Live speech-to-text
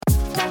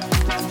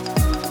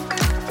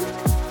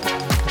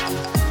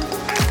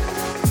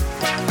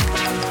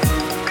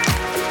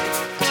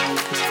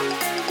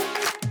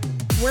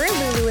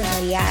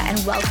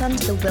welcome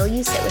to the Will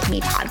You Sit With Me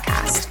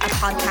podcast, a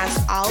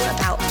podcast all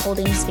about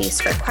holding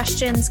space for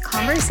questions,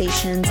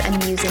 conversations,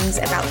 and musings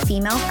about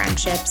female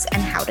friendships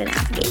and how to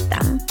navigate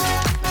them.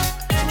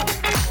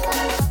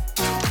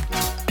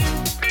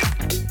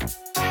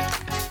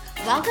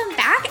 Welcome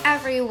back,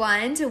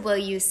 everyone, to Will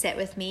You Sit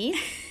With Me?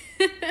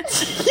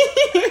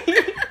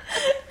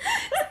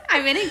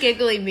 I'm in a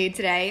giggly mood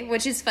today,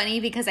 which is funny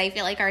because I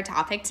feel like our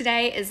topic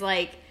today is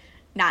like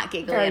not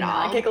giggly at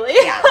all. Not giggly.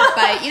 Yeah,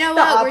 but you know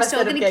what? We're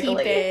still going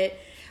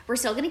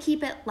to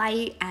keep it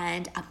light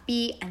and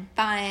upbeat and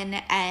fun,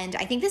 and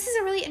I think this is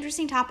a really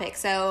interesting topic,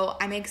 so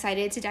I'm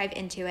excited to dive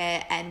into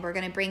it, and we're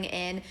going to bring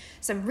in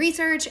some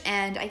research,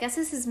 and I guess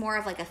this is more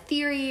of like a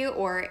theory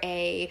or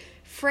a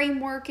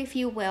framework, if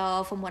you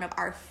will, from one of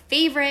our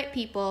favorite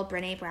people,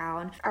 Brené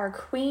Brown. Our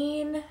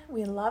queen.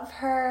 We love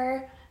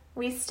her.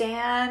 We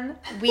stan.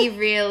 We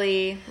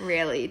really,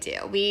 really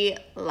do. We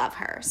love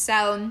her.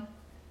 So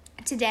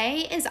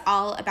today is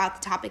all about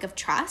the topic of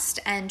trust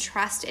and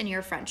trust in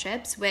your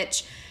friendships,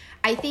 which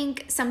I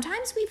think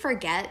sometimes we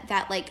forget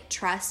that like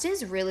trust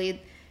is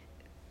really,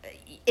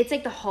 it's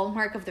like the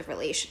hallmark of the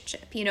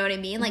relationship. You know what I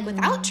mean? Like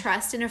without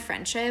trust in a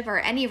friendship or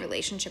any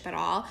relationship at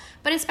all,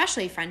 but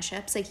especially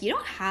friendships, like you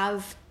don't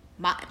have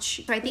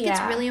much. So I think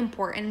it's really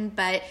important.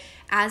 But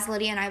as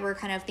Lydia and I were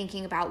kind of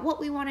thinking about what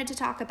we wanted to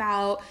talk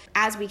about,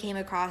 as we came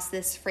across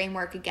this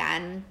framework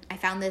again, I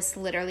found this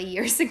literally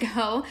years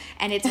ago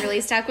and it's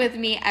really stuck with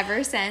me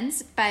ever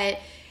since. But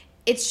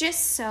it's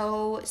just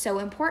so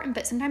important.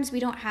 But sometimes we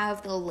don't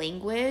have the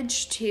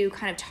language to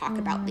kind of talk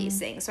about these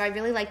things. So I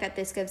really like that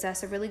this gives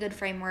us a really good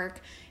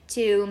framework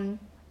to,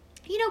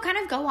 you know, kind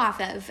of go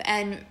off of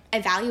and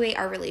evaluate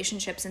our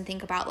relationships and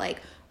think about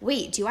like,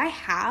 wait, do I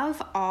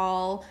have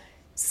all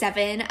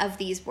 7 of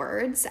these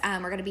words? We're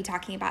going to be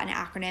talking about an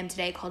acronym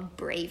today called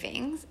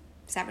BRAVING.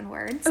 7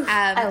 words.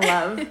 I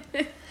love.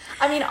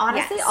 I mean,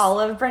 honestly, Yes. all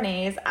of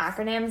Brené's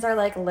acronyms are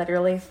like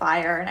literally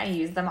fire, and I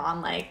use them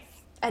on like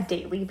a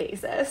daily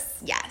basis.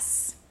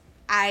 Yes.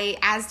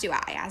 As do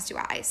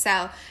I.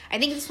 So I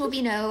think this will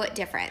be no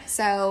different.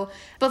 So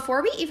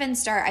before we even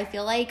start, I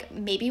feel like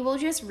maybe we'll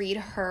just read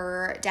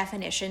her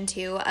definition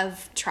too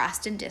of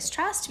trust and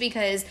distrust,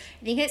 because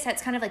I think it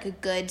sets kind of like a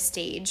good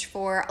stage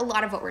for a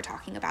lot of what we're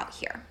talking about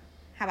here.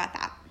 How about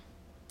that?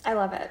 I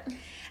love it.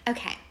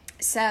 Okay.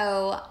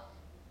 So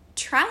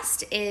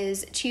trust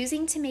is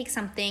choosing to make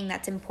something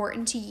that's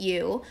important to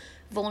you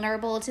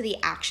vulnerable to the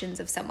actions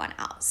of someone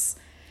else,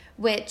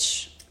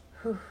 which,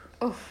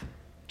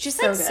 just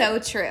So like good. so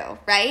true,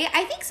 right?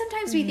 I think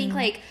sometimes we think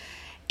like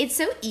it's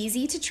so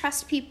easy to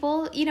trust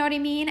people, you know what I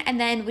mean? And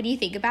then when you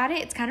think about it,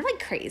 it's kind of like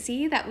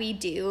crazy that we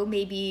do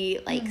maybe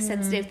like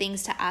sensitive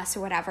things to us or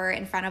whatever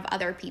in front of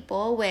other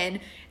people when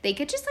they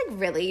could just like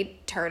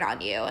really turn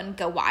on you and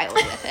go wild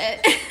with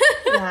it.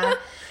 Yeah.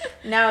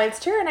 No,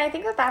 it's true. And I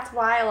think that that's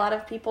why a lot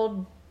of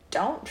people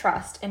don't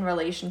trust in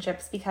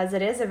relationships, because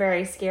it is a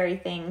very scary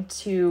thing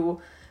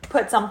to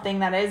put something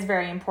that is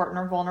very important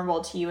or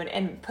vulnerable to you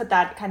and put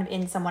that kind of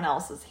in someone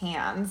else's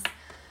hands.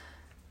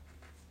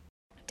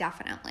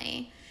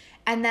 Definitely.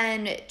 And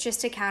then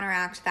just to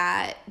counteract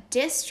that,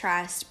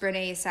 distrust,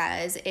 Brené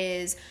says,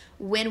 is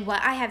when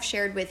what I have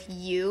shared with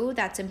you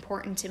that's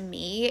important to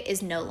me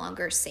is no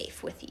longer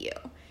safe with you.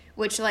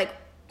 Which like,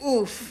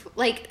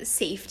 like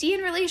safety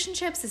in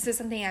relationships, this is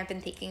something I've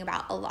been thinking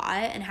about a lot,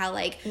 and how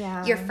like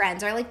your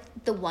friends are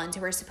like the ones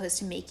who are supposed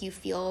to make you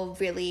feel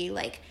really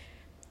like,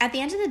 at the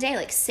end of the day,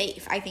 like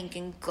safe, I think,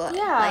 and good.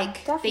 Yeah,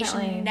 like definitely. They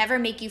should never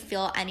make you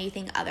feel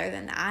anything other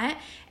than that.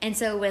 And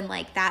so when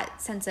like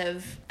that sense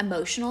of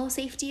emotional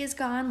safety is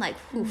gone, like,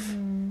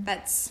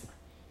 that's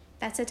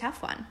a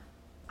tough one.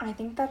 I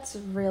think that's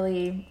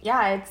really,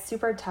 it's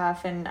super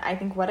tough. And I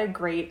think what a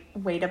great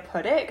way to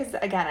put it. Because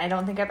again, I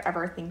don't think I've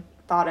ever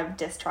thought of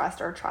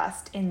distrust or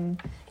trust in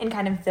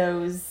kind of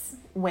those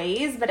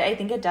ways. But I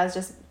think it does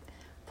just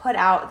put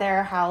out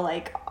there how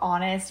like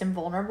honest and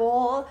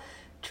vulnerable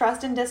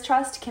trust and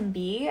distrust can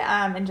be,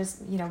 and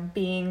just, you know,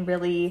 being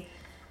really,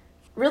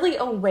 really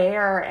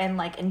aware and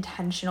like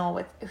intentional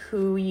with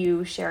who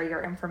you share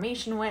your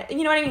information with.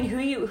 You know what I mean?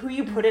 Who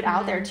you put it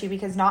out there to,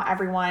 because not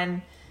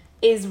everyone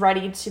is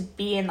ready to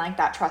be in like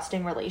that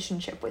trusting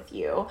relationship with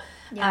you.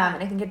 Yeah.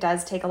 And I think it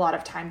does take a lot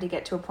of time to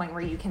get to a point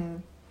where you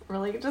can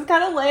really just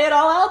kind of lay it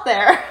all out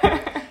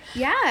there.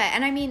 Yeah,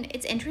 and I mean,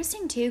 it's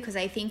interesting too, because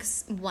I think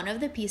one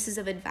of the pieces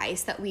of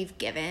advice that we've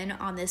given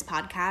on this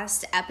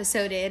podcast,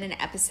 episode in and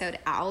episode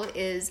out,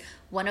 is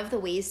one of the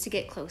ways to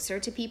get closer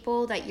to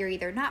people that you're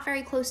either not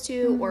very close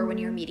to or when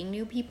you're meeting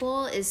new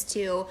people is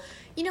to,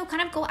 you know,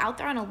 kind of go out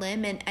there on a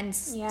limb and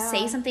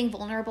say something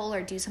vulnerable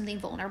or do something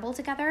vulnerable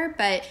together.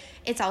 But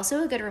it's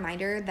also a good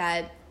reminder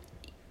that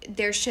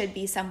there should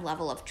be some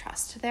level of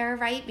trust there,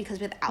 right?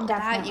 Because without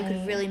that, you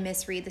could really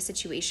misread the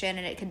situation,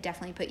 and it could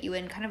definitely put you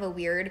in kind of a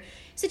weird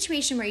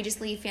situation where you just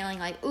leave feeling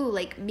like, ooh,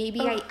 like maybe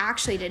I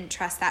actually didn't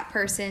trust that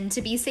person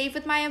to be safe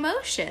with my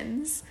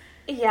emotions.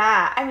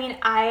 Yeah, I mean,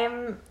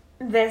 I'm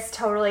this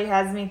totally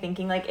has me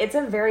thinking, like, it's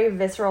a very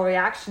visceral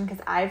reaction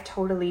because I've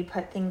totally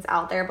put things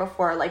out there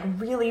before, like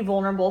really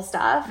vulnerable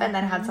stuff, and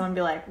then had someone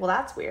be like, well,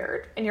 that's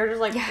weird. And you're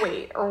just like,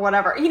 wait, or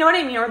whatever. You know what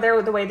I mean? Or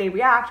they're the way they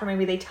react, or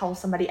maybe they tell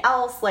somebody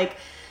else. Like,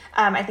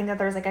 I think that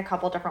there's like a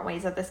couple different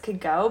ways that this could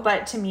go.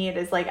 But to me, it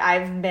is like,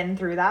 I've been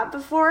through that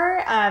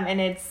before.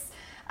 And it's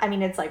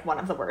like one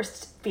of the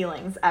worst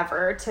feelings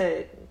ever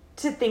to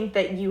think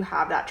that you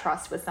have that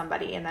trust with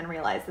somebody and then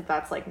realize that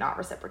that's like not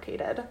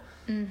reciprocated.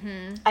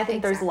 Mm-hmm. I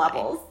think there's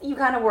levels. You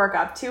kind of work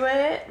up to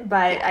it,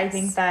 but I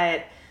think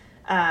that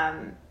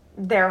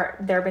there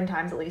have been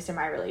times, at least in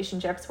my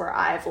relationships, where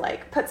I've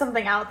like put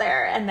something out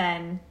there and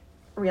then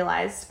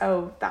realized,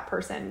 oh, that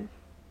person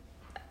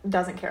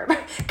doesn't care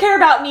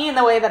about me in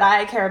the way that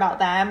I care about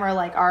them, or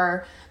like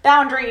our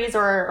boundaries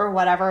or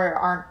whatever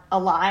aren't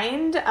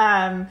aligned.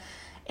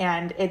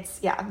 And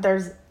it's,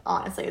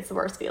 honestly, it's the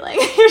worst feeling.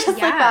 You're just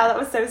like, wow, that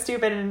was so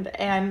stupid,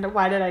 and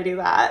why did I do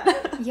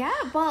that? Yeah,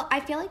 well, I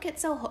feel like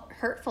it's so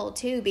hurtful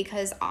too,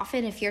 because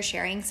often if you're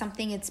sharing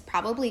something, it's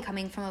probably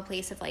coming from a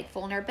place of like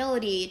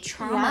vulnerability,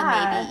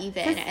 trauma, maybe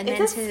even. And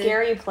it's a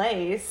scary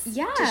place to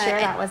share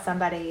that with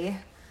somebody.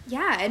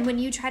 Yeah, and when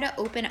you try to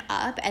open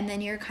up and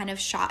then you're kind of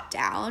shot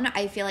down,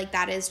 I feel like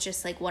that is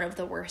just like one of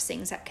the worst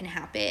things that can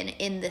happen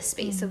in this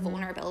space of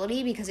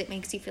vulnerability, because it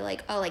makes you feel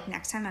like, oh, like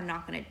next time I'm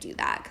not going to do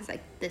that because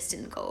like this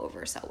didn't go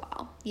over so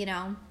well, you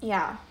know?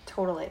 Yeah,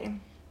 totally.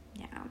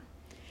 Yeah.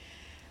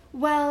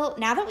 Well,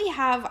 now that we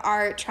have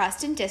our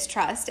trust and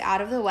distrust out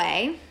of the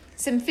way,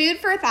 some food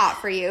for thought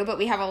for you, but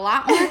we have a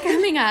lot more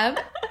coming up.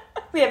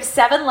 We have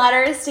 7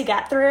 letters to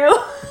get through.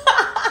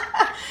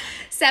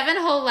 7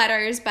 whole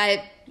letters,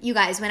 but you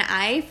guys, when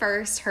I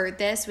first heard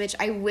this, which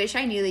I wish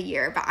I knew the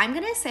year, but I'm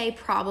going to say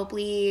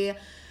probably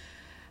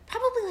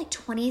like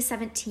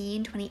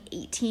 2017,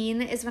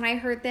 2018 is when I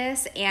heard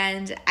this,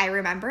 and I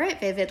remember it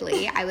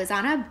vividly. I was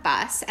on a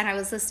bus and I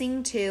was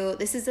listening to,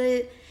 this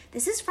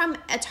is from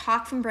a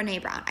talk from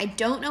Brené Brown. I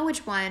don't know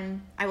which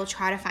one. I will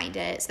try to find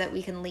it so that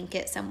we can link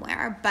it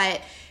somewhere.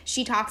 But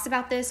she talks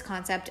about this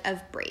concept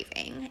of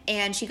braving.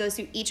 And she goes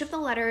through each of the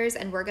letters,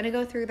 and we're going to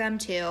go through them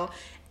too.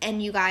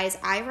 And you guys,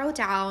 I wrote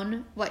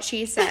down what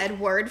she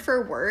said word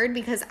for word,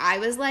 because I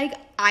was like,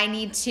 I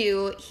need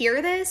to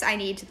hear this. I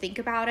need to think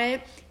about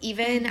it.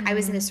 Even I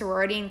was in a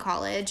sorority in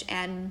college,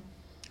 and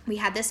we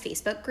had this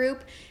Facebook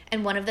group.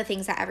 And one of the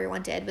things that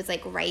everyone did was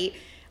like write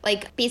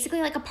like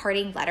basically like a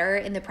parting letter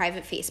in the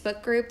private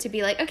Facebook group to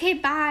be like, okay,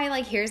 bye,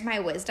 like here's my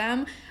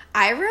wisdom.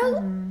 I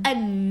wrote a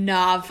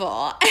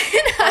novel.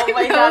 Oh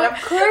my God,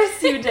 of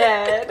course you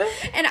did.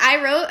 And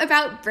I wrote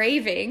about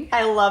braving.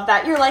 I love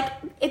that. You're like,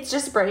 it's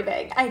just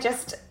braving.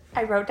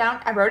 I wrote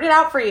it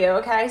out for you,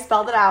 okay? I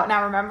spelled it out,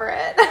 now remember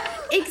it.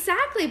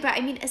 Exactly, but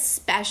I mean,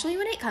 especially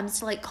when it comes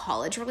to like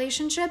college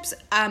relationships,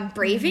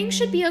 braving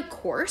should be a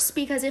course,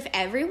 because if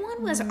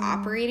everyone was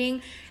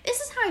operating, this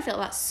is how I feel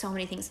about so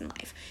many things in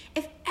life.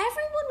 If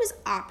everyone was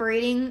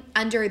operating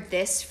under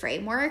this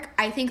framework,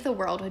 I think the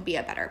world would be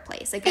a better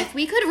place. Like if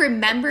we could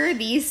remember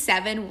these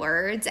 7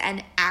 words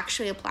and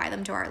actually apply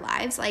them to our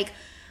lives, like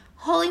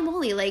holy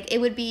moly, like it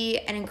would be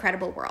an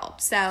incredible world.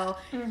 So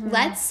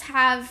let's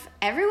have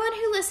everyone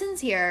who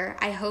listens here,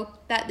 I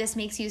hope that this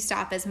makes you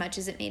stop as much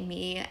as it made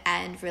me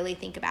and really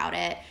think about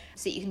it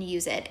so that you can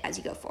use it as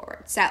you go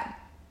forward. So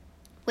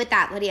with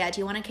that, Lydia,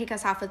 do you want to kick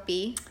us off with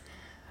B?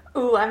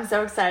 Ooh, I'm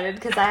so excited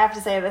because I have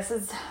to say this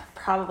is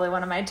probably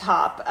one of my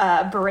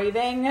top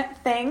braving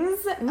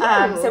things.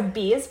 So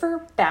B is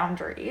for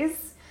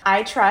boundaries.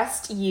 I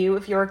trust you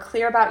if you're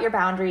clear about your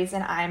boundaries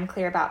and I'm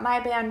clear about my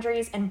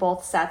boundaries, and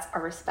both sets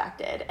are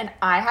respected. And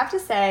I have to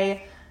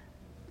say,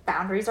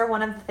 boundaries are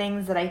one of the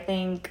things that I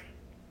think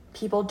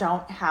people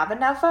don't have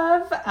enough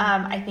of.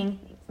 I think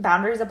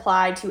boundaries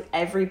apply to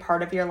every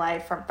part of your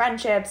life, from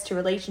friendships to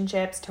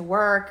relationships to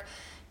work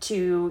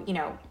to,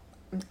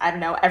 I don't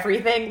know,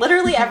 everything,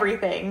 literally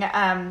everything.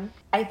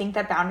 I think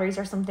that boundaries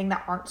are something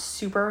that aren't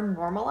super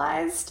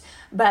normalized,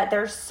 but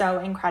they're so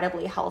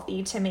incredibly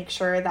healthy to make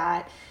sure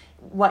that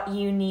what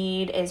you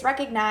need is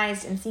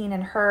recognized and seen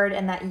and heard,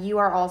 and that you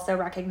are also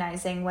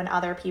recognizing when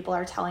other people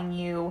are telling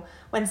you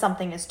when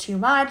something is too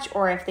much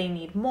or if they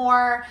need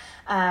more.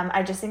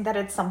 I just think that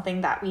it's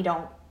something that we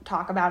don't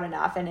talk about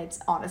enough, and it's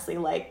honestly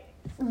like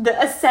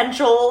the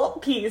essential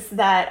piece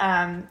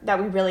that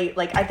we really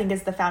like, I think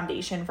is the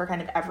foundation for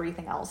kind of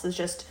everything else, is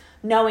just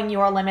knowing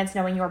your limits,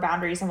 knowing your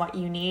boundaries and what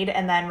you need,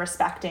 and then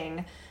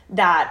respecting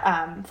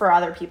that for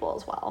other people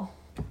as well.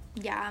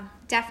 Yeah,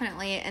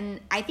 definitely. And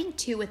I think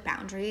too with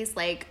boundaries,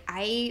 like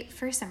I,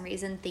 for some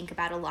reason, think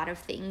about a lot of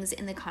things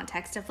in the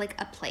context of like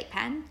a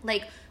playpen.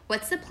 Like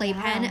what's the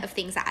playpen of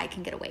things that I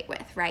can get away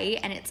with, right?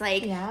 And it's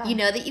like, you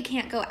know that you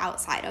can't go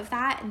outside of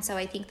that. And so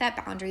I think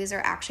that boundaries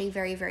are actually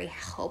very, very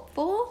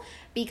helpful,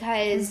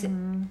 because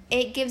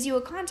it gives you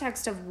a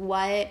context of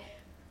what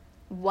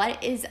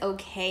is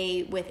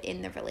okay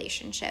within the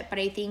relationship. But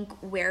I think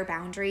where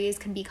boundaries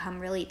can become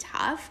really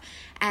tough,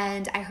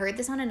 and I heard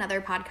this on another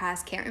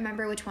podcast, can't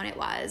remember which one it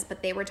was,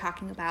 but they were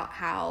talking about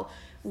how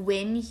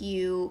when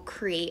you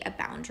create a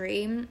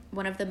boundary,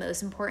 one of the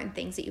most important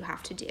things that you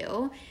have to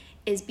do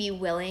is be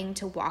willing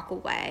to walk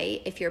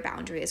away if your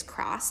boundary is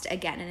crossed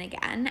again and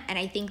again. And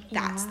I think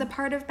that's the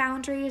part of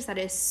boundaries that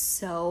is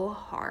so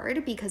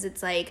hard, because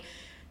it's like,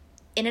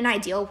 in an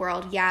ideal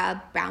world,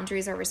 yeah,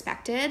 boundaries are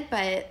respected,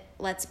 but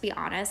let's be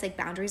honest, like,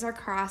 boundaries are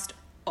crossed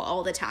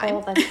all the time.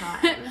 All the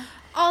time.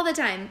 All the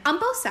time. On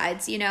both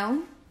sides, you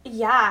know?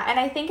 Yeah, and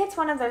I think it's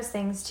one of those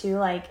things too,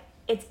 like,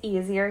 it's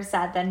easier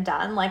said than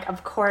done. Like,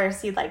 of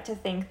course, you'd like to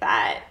think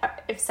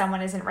that if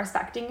someone isn't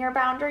respecting your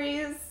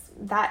boundaries,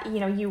 that, you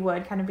know, you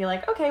would kind of be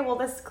like, okay, well,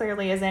 this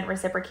clearly isn't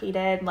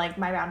reciprocated. Like,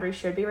 my boundaries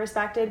should be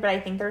respected. But I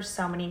think there's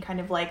so many kind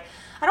of like,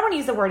 I don't want to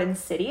use the word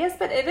insidious,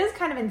 but it is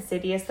kind of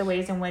insidious, the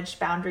ways in which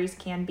boundaries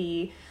can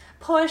be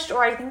pushed.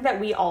 Or I think that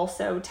we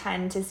also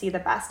tend to see the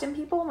best in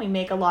people. We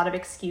make a lot of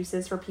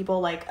excuses for people,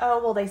 like,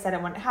 oh, well, they said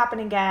it wouldn't happen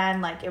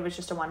again. Like, it was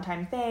just a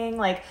one-time thing.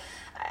 Like,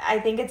 I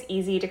think it's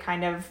easy to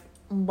kind of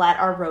let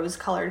our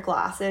rose-colored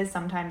glasses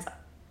sometimes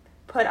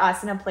put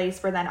us in a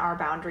place where then our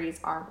boundaries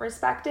aren't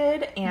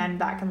respected, and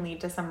that can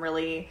lead to some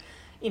really,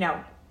 you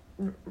know,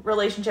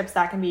 relationships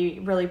that can be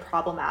really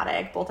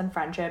problematic, both in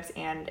friendships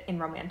and in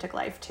romantic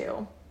life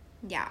too.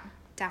 Yeah,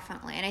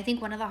 definitely. And I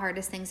think one of the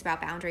hardest things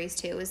about boundaries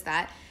too is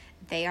that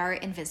they are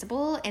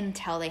invisible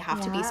until they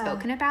have to be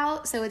spoken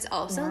about. So it's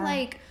also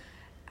like,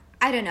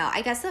 I don't know,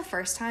 I guess the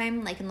first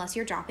time, like, unless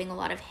you're dropping a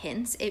lot of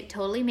hints, it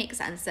totally makes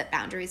sense that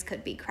boundaries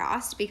could be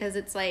crossed, because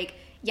it's like,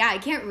 yeah, I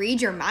can't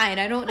read your mind.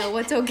 I don't know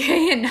what's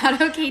okay and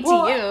not okay to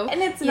you.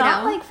 And it's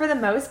not like, for the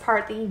most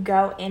part, that you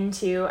go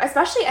into,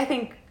 especially I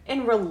think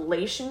in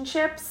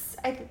relationships,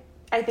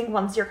 I think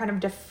once you're kind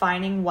of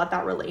defining what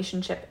that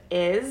relationship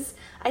is,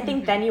 I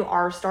think then you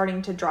are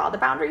starting to draw the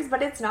boundaries.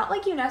 But it's not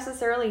like you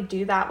necessarily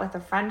do that with a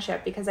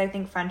friendship, because I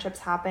think friendships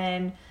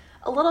happen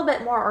a little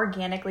bit more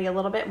organically, a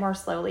little bit more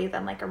slowly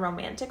than like a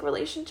romantic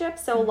relationship.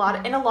 So a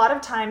lot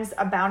of times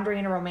a boundary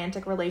in a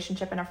romantic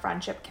relationship and a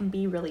friendship can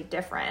be really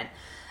different.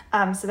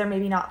 So there may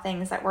be not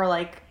things that we're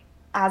like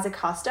as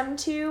accustomed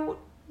to,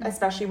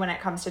 especially when it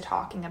comes to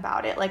talking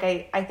about it.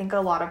 Like, I think a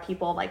lot of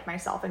people, like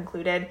myself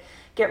included,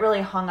 get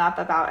really hung up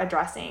about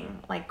addressing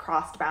like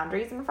crossed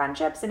boundaries in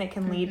friendships, and it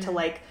can lead to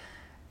like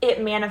it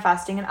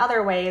manifesting in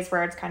other ways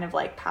where it's kind of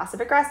like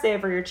passive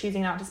aggressive, or you're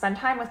choosing not to spend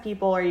time with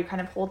people, or you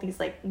kind of hold these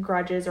like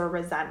grudges or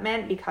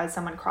resentment because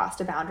someone crossed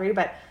a boundary,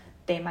 but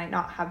they might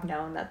not have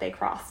known that they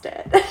crossed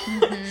it.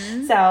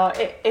 So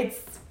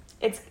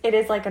it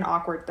is like an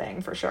awkward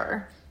thing for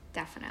sure.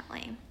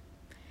 Definitely.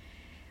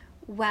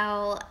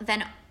 Well,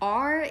 then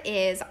R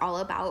is all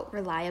about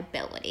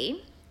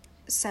reliability.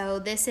 So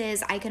this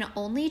is, I can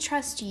only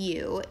trust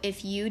you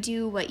if you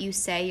do what you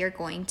say you're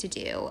going to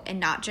do, and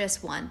not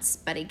just once,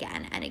 but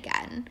again and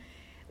again.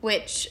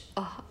 Which,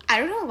 I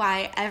don't know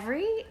why,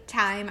 every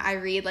time I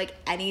read like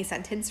any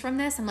sentence from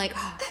this, I'm like,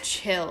 oh,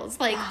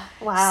 chills. Like,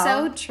 wow.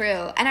 So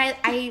true. And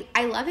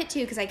I love it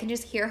too, because I can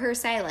just hear her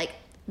say like,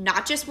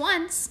 not just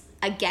once,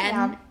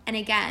 again and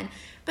again.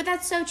 But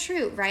that's so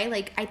true, right?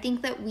 Like, I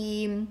think that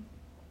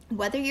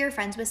whether you're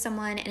friends with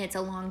someone and it's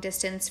a long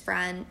distance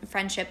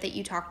friendship that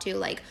you talk to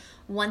like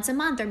once a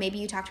month, or maybe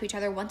you talk to each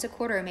other once a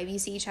quarter, or maybe you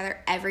see each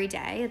other every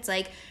day, it's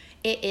like,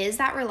 it is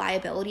that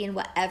reliability in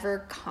whatever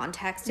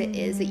context it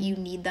is that you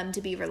need them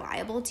to be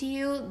reliable to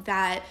you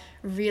that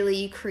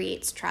really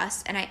creates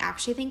trust. And I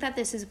actually think that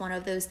this is one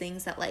of those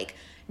things that like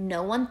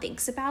no one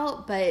thinks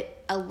about,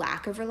 but a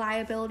lack of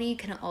reliability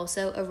can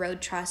also erode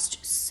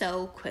trust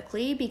so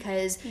quickly,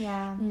 because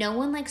no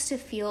one likes to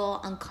feel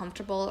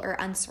uncomfortable or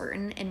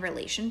uncertain in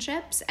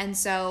relationships. And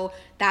so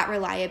that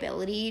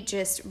reliability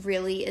just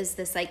really is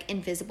this like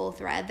invisible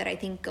thread that I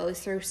think goes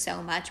through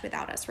so much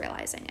without us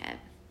realizing it.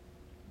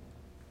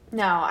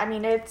 No, I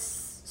mean,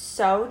 it's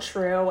so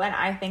true. And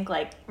I think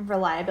like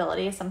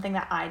reliability is something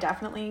that I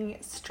definitely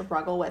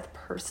struggle with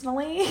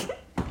personally.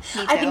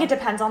 I think it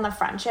depends on the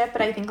friendship,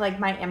 but I think like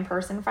my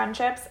in-person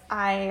friendships,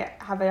 I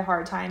have a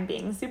hard time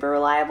being super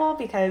reliable,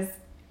 because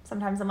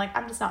sometimes I'm like,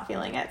 I'm just not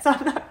feeling it, so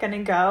I'm not going to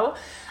go.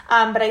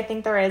 But I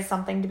think there is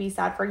something to be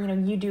said for, you know,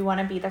 you do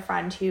want to be the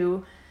friend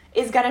who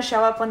is going to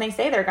show up when they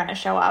say they're going to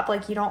show up.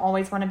 Like, you don't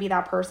always want to be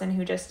that person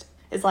who just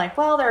is like,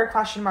 well, they're a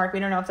question mark, we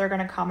don't know if they're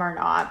going to come or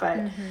not.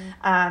 But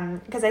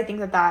because I think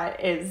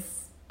that is,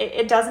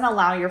 it doesn't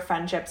allow your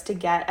friendships to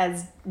get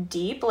as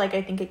deep. Like,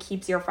 I think it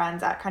keeps your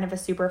friends at kind of a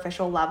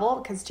superficial level,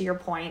 because to your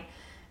point,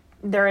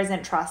 there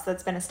isn't trust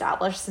that's been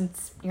established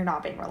since you're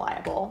not being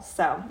reliable.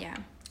 So yeah,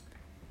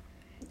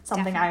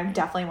 something I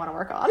definitely want to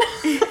work on.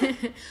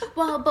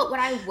 Well, but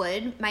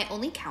my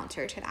only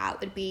counter to that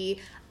would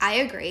be, I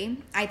agree.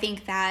 I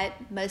think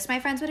that most of my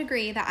friends would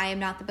agree that I am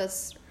not the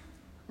most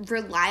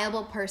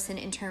reliable person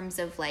in terms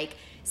of like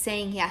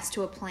saying yes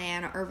to a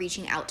plan, or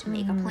reaching out to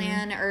make a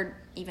plan, or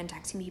even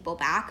texting people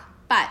back.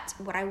 But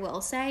what I will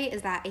say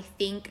is that I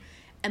think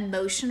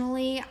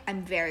emotionally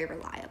I'm very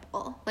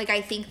reliable. Like,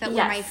 I think that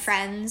when my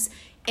friends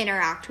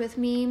interact with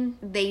me,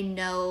 they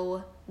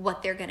know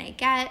what they're going to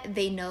get.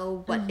 They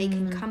know what they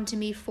can come to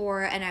me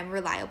for, and I'm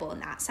reliable in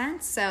that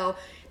sense. So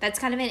that's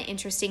kind of an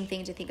interesting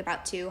thing to think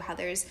about too, how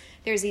there's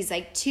these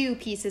like two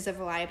pieces of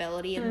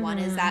reliability, and one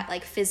is that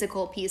like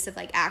physical piece of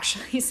like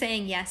actually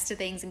saying yes to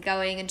things and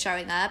going and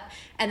showing up,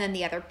 and then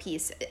the other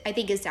piece I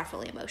think is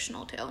definitely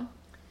emotional too.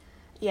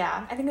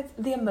 Yeah, I think it's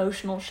the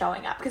emotional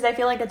showing up, because I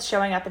feel like it's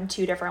showing up in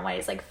two different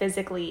ways, like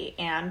physically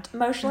and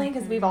emotionally,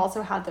 because we've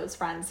also had those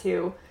friends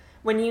who,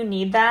 when you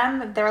need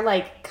them, they're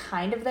like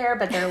kind of there,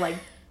 but they're like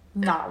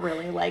not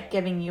really like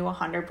giving you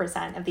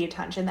 100% of the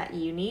attention that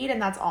you need.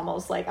 And that's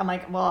almost like, I'm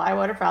like, well, I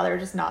would have rather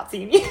just not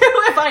seen you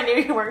if I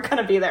knew you weren't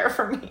going to be there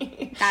for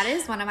me. That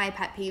is one of my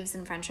pet peeves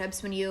in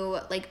friendships, when you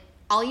like,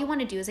 all you want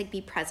to do is like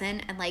be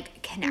present and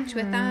like connect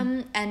with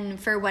them, and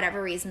for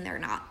whatever reason they're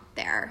not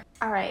there.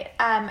 All right.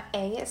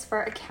 A is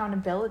for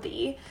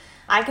accountability.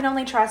 I can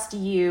only trust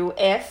you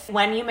if,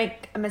 when you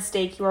make a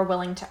mistake, you are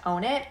willing to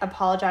own it,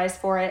 apologize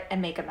for it,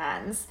 and make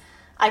amends.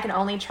 I can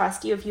only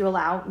trust you if you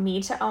allow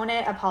me to own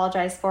it,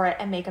 apologize for it,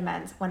 and make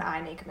amends when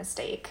I make a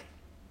mistake.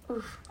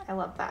 Oof, I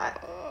love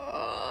that.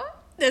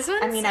 This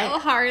one's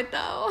hard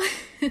though.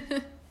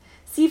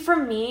 See, for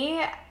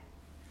me,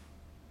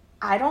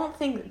 I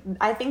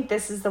think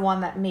this is the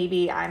one that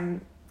maybe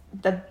I'm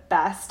the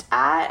best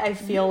at. I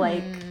feel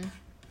like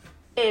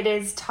it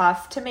is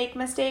tough to make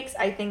mistakes.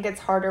 I think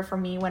it's harder for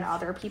me when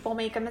other people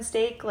make a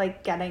mistake,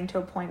 like getting to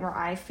a point where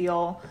I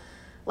feel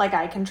like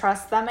I can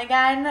trust them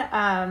again.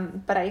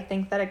 But I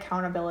think that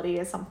accountability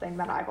is something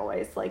that I've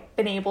always like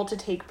been able to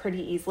take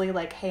pretty easily.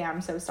 Like, hey,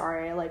 I'm so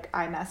sorry. Like,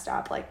 I messed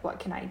up. Like, what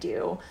can I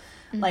do?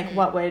 Like,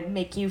 what would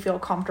make you feel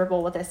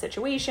comfortable with this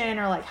situation?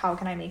 Or like, how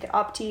can I make it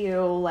up to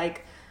you?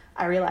 Like,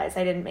 I realize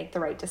I didn't make the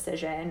right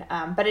decision.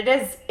 But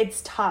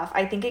it's tough.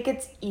 I think it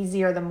gets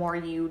easier the more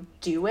you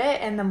do it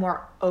and the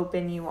more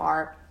open you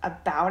are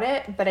about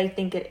it. But I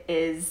think it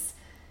is,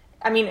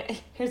 I mean,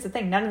 here's the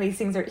thing. None of these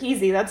things are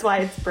easy. That's why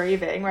it's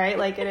braving, right?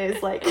 Like, it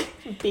is like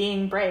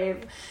being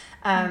brave.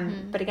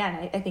 But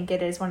again, I think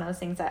it is one of those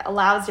things that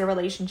allows your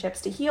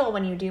relationships to heal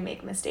when you do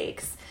make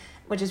mistakes,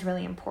 which is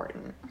really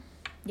important.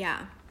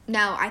 Yeah.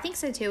 No, I think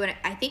so too. And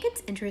I think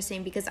it's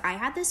interesting because I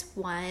had this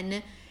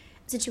one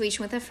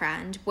situation with a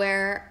friend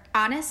where,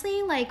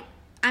 honestly, like,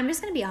 I'm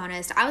just gonna be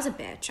honest, I was a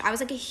bitch. I was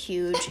like a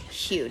huge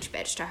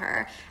bitch to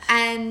her,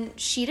 and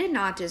she did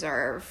not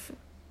deserve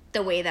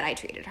the way that I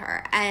treated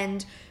her.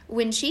 And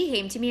when she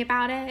came to me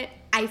about it,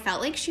 I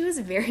felt like she was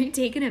very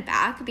taken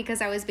aback,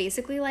 because I was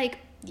basically like,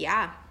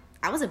 yeah,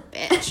 I was a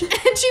bitch.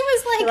 And she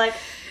was like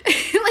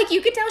like,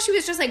 you could tell she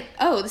was just like,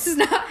 oh, this is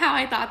not how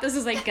I thought this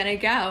was like gonna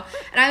go.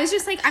 And I was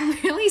just like, I'm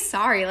really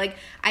sorry. Like,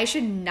 I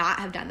should not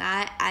have done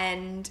that.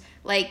 And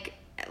like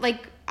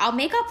I'll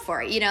make up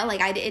for it, you know?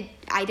 Like, I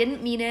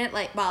didn't mean it.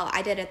 Like, well,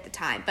 I did at the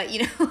time, but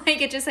you know,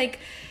 like, it just like,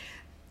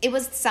 it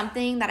was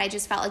something that I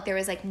just felt like there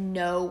was like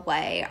no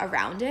way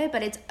around it.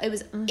 But it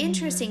was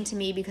interesting to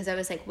me, because I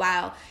was like,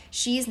 wow,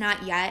 she's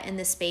not yet in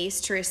the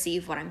space to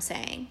receive what I'm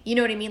saying. You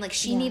know what I mean? Like,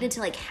 she needed to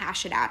like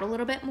hash it out a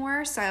little bit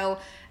more. So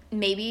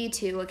maybe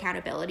too,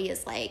 accountability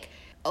is like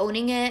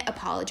owning it,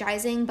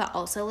 apologizing, but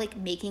also like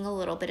making a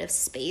little bit of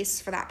space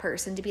for that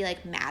person to be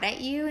like mad at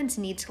you and to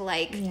need to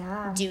like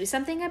do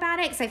something about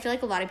it. Because I feel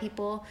like a lot of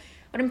people,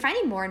 what I'm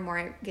finding more and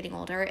more getting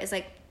older is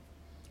like,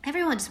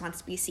 everyone just wants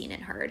to be seen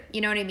and heard.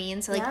 You know what I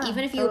mean? So like,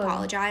 even if you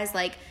apologize,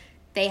 like,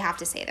 they have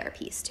to say their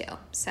piece too.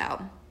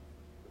 So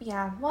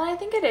yeah, well, I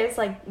think it is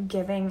like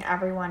giving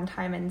everyone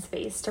time and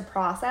space to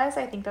process.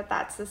 I think that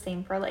that's the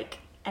same for like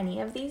any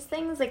of these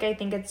things. Like, I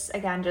think it's,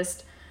 again,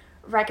 just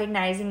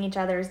recognizing each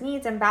other's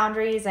needs and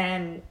boundaries,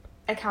 and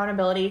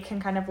accountability can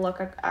kind of look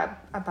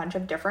a bunch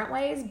of different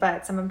ways,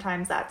 but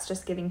sometimes that's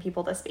just giving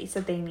people the space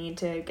that they need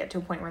to get to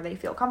a point where they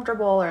feel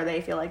comfortable, or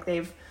they feel like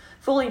they've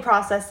fully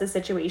processed the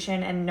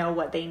situation and know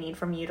what they need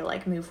from you to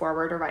like move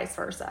forward, or vice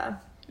versa.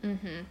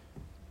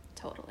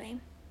 Totally.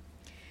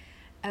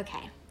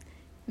 Okay.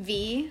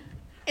 V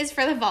is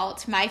for the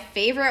vault, my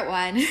favorite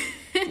one.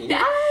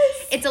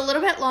 Yes. It's a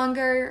little bit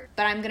longer,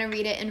 but I'm going to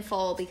read it in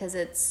full because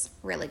it's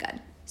really good.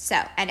 So,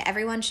 and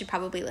everyone should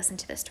probably listen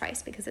to this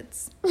twice because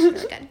it's really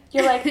good.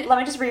 You're like, let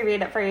me just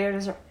reread it for you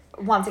just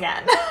once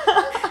again.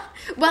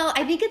 Well,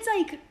 I think it's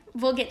like,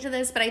 we'll get to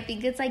this, but I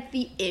think it's like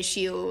the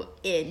issue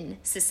in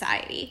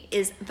society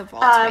is the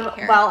vault right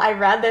here. Well, I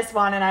read this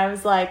one and I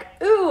was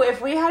like, ooh, if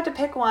we had to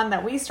pick one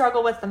that we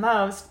struggle with the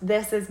most,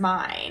 this is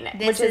mine.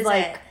 Which is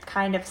like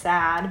kind of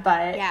sad,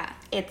 but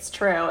it's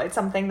true. It's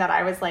something that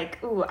I was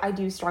like, ooh, I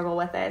do struggle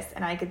with this,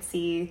 and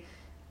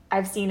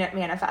I've seen it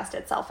manifest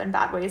itself in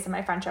bad ways in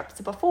my friendships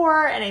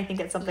before, and I think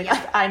it's something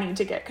like I need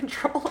to get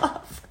control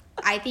of.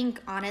 I think,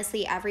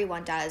 honestly,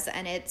 everyone does,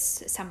 and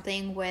it's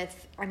something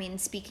with, I mean,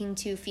 speaking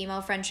to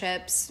female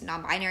friendships,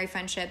 non-binary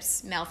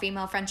friendships,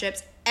 male-female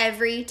friendships,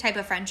 every type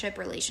of friendship,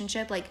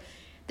 relationship, like,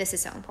 this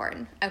is so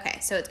important. Okay,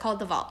 so it's called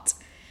the vault.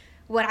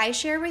 What I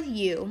share with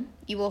you,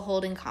 you will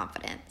hold in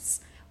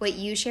confidence. What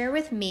you share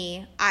with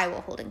me, I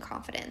will hold in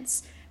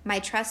confidence. My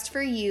trust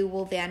for you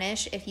will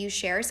vanish if you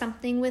share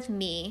something with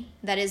me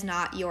that is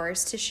not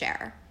yours to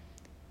share.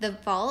 The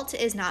vault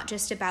is not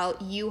just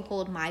about you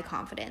hold my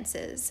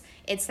confidences.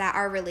 It's that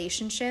our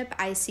relationship,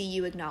 I see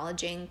you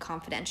acknowledging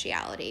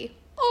confidentiality.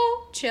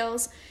 Oh,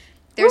 chills.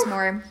 There's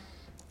more.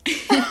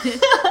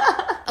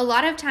 A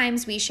lot of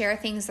times we share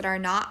things that are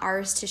not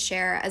ours to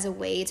share as a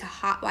way to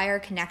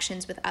hotwire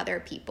connections with other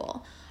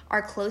people.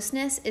 Our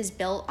closeness is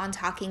built on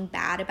talking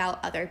bad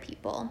about other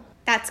people.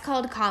 That's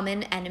called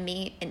common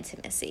enemy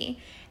intimacy.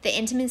 The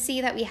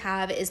intimacy that we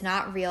have is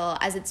not real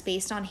as it's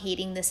based on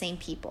hating the same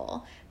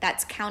people.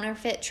 That's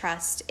counterfeit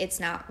trust. It's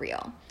not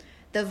real.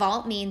 The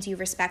vault means you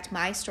respect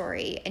my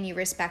story and you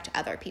respect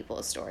other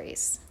people's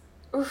stories.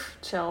 Oof,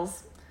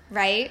 chills.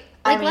 Right?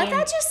 Like, let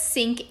that just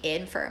sink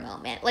in for a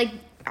moment. Like,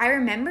 I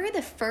remember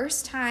the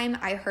first time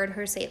I heard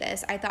her say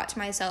this, I thought to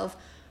myself,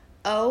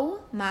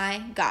 oh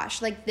my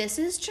gosh, like, this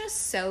is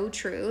just so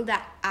true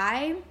that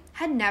I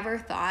had never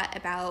thought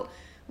about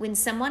when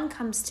someone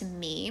comes to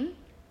me.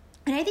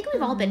 And I think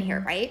we've all been here,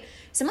 right?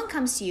 Someone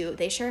comes to you,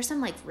 they share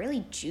some like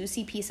really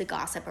juicy piece of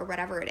gossip or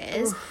whatever it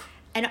is. Oof.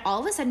 And all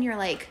of a sudden you're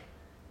like,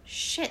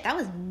 shit, that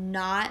was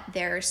not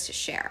theirs to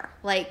share.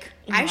 Like,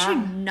 yeah. I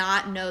should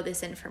not know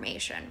this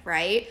information,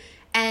 right?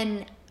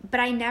 But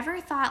I never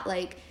thought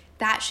like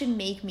that should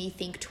make me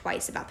think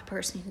twice about the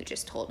person who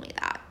just told me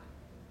that.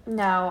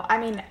 No, I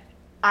mean,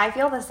 I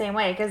feel the same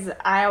way because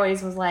I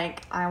always was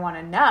like, I want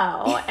to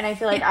know. And I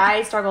feel like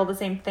I struggle the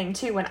same thing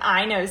too. When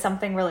I know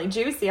something really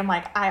juicy, I'm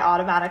like, I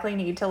automatically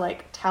need to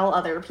like tell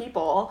other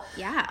people.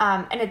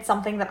 Yeah. And it's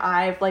something that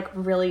I've like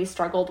really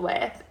struggled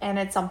with. And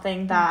it's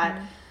something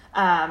that,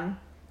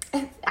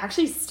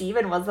 actually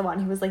Steven was the one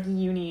who was like,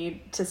 you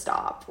need to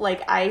stop.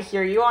 Like, I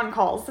hear you on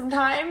calls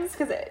sometimes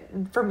because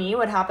for me it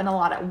would happen a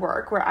lot at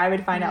work where I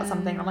would find out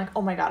something. I'm like,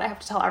 oh my God, I have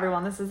to tell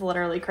everyone. This is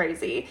literally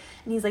crazy.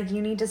 And he's like,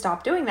 you need to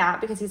stop doing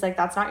that because he's like,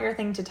 that's not your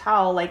thing to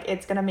tell. Like,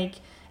 it's going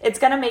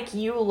to make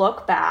you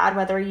look bad,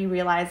 whether you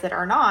realize it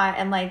or not.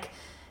 And like,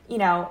 you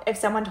know, if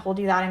someone told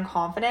you that in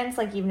confidence,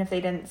 like even if they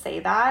didn't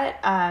say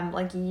that,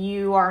 like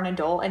you are an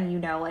adult and you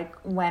know, like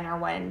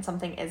when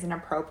something isn't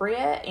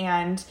appropriate,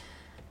 and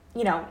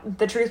you know,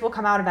 the truth will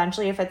come out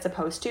eventually if it's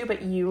supposed to,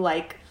 but you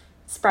like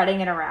spreading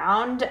it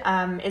around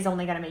is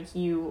only going to make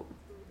you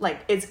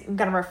like, it's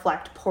going to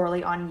reflect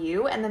poorly on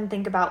you. And then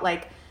think about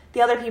like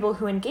the other people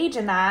who engage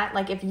in that.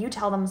 Like if you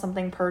tell them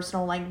something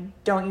personal, like,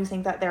 don't you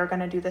think that they're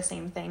going to do the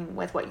same thing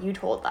with what you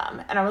told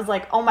them? And I was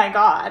like, oh my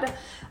God,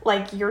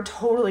 like you're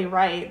totally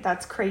right.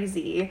 That's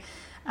crazy.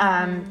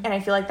 And I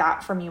feel like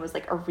that for me was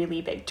like a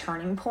really big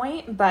turning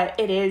point, but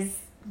it is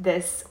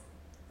this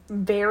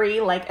very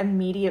like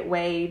immediate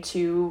way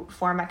to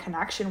form a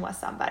connection with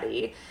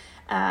somebody.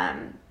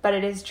 But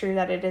it is true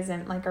that it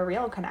isn't like a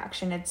real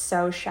connection. It's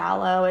so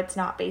shallow. It's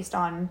not based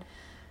on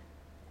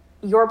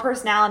your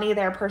personality,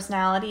 their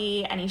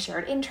personality, any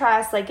shared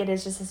interests. Like it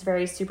is just this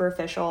very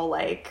superficial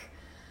like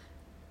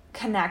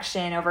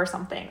connection over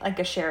something like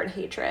a shared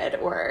hatred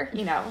or,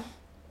 you know,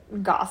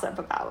 gossip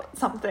about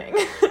something.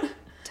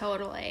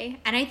 Totally.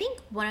 And I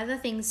think one of the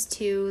things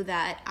too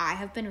that I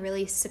have been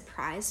really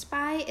surprised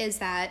by is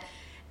that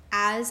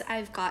as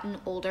I've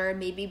gotten older,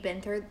 maybe been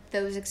through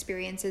those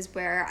experiences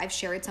where I've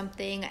shared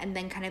something and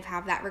then kind of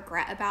have that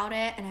regret about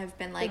it and have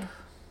been like,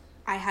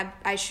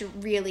 I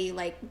should really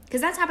like, because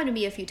that's happened to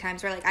me a few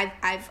times where like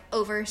I've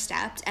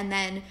overstepped and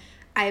then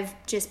I've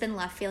just been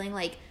left feeling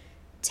like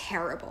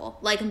terrible.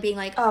 Like I'm being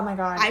like, oh my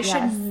God, I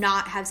should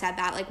not have said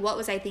that. Like, what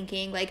was I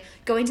thinking? Like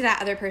going to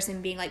that other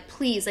person being like,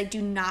 please, like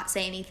do not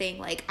say anything.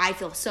 Like I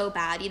feel so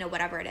bad, you know,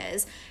 whatever it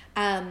is.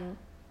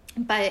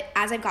 But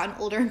as I've gotten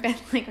older and been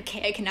like,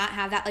 okay, I cannot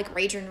have that like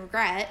rage and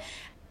regret,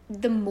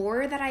 the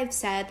more that I've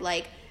said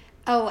like,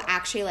 oh,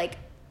 actually like,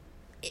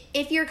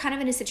 if you're kind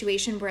of in a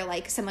situation where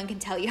like someone can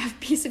tell you a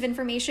piece of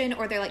information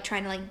or they're like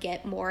trying to like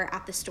get more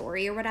at the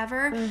story or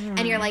whatever,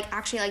 and you're like,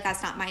 actually like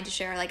that's not mine to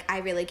share, like I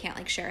really can't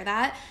like share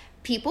that,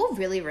 people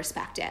really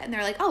respect it. And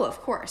they're like, oh,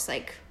 of course,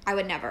 like I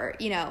would never,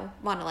 you know,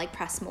 want to like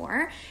press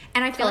more.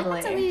 And I feel like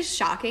that's always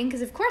shocking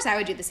because of course I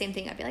would do the same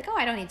thing. I'd be like, oh,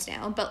 I don't need to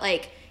know. But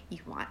like, you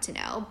want to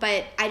know.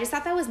 But I just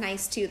thought that was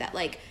nice too, that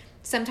like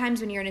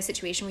sometimes when you're in a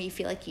situation where you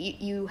feel like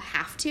you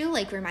have to,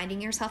 like reminding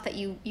yourself that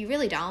you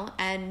really don't.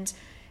 And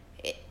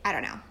I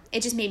don't know,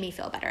 it just made me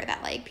feel better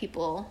that like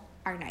people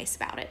are nice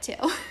about it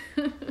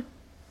too.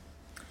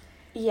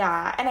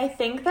 Yeah. And I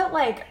think that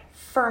like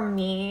for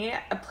me,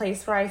 a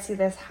place where I see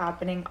this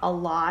happening a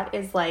lot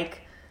is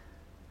like,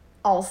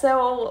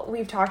 also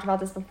we've talked about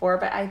this before,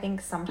 but I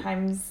think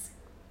sometimes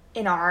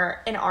in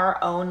our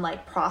own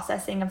like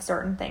processing of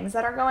certain things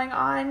that are going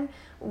on,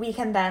 we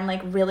can then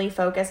like really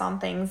focus on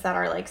things that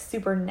are like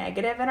super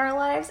negative in our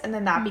lives, and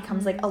then that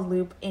becomes like a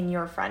loop in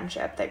your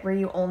friendship, that where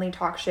you only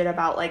talk shit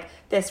about like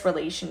this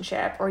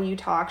relationship or you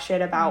talk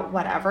shit about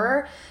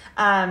whatever.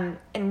 And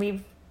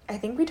I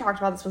think we talked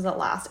about this, was the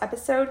last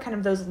episode, kind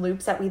of those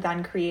loops that we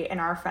then create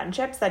in our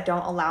friendships that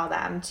don't allow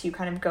them to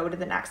kind of go to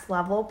the next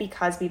level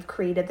because we've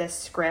created this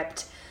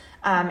script.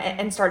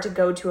 And start to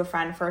go to a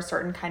friend for a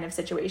certain kind of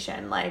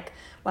situation, like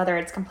whether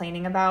it's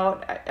complaining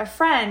about a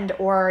friend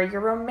or your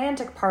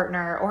romantic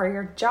partner or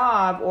your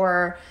job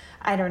or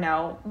I don't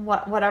know,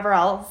 whatever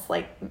else,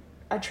 like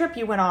a trip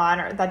you went on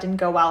or that didn't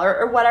go well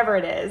or whatever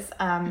it is.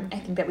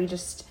 I think that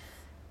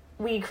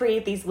we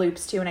create these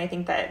loops too. And I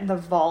think that the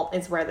vault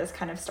is where this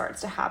kind of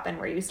starts to happen,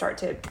 where you start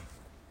to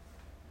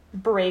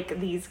break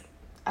these,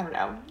 I don't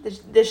know,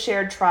 this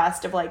shared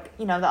trust of like,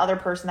 you know, the other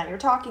person that you're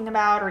talking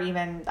about or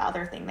even the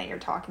other thing that you're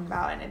talking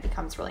about, and it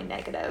becomes really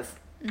negative.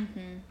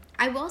 Mm-hmm.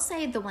 I will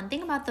say the one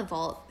thing about the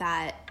vault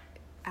that,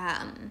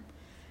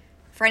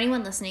 for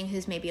anyone listening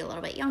who's maybe a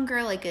little bit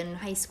younger, like in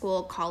high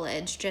school,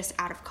 college, just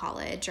out of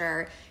college,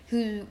 or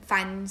who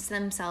finds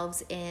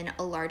themselves in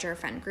a larger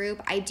friend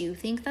group, I do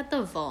think that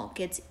the vault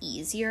gets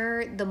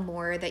easier the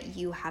more that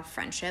you have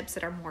friendships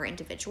that are more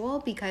individual,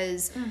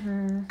 because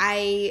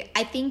I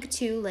think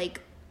too, like,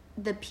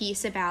 the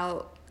piece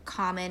about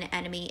common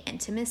enemy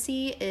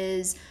intimacy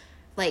is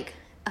like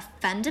a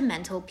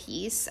fundamental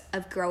piece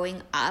of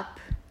growing up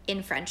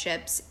in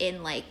friendships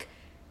in like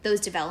those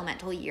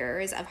developmental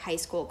years of high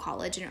school,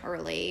 college, and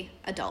early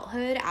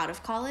adulthood out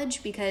of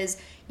college, because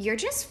you're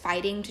just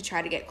fighting to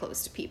try to get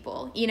close to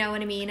people. You know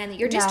what I mean? And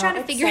you're just trying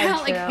to figure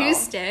out like who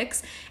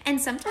sticks.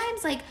 And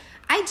sometimes like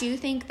I do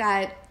think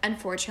that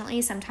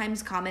unfortunately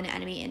sometimes common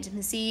enemy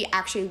intimacy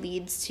actually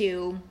leads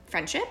to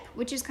friendship,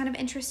 which is kind of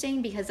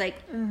interesting because like,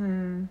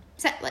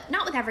 so, like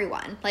not with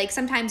everyone. Like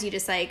sometimes you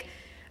just like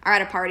are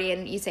at a party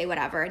and you say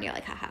whatever and you're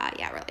like, haha,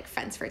 yeah, we're like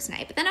friends for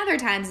tonight. But then other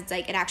times it's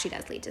like it actually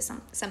does lead to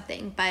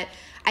something. But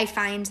I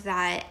find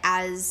that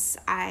as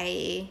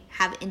I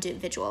have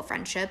individual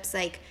friendships,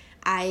 like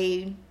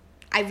I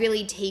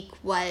really take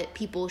what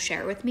people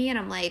share with me and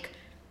I'm like,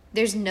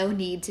 there's no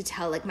need to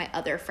tell like my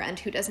other friend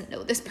who doesn't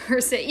know this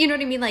person. You know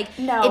what I mean? Like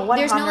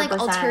there's no like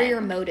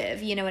ulterior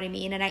motive. You know what I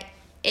mean? And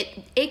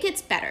it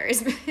gets better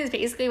is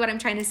basically what I'm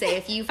trying to say.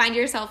 If you find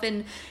yourself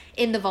in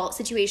the vault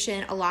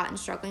situation a lot and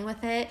struggling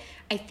with it,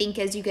 I think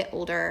as you get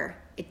older,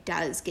 it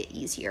does get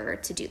easier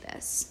to do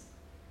this.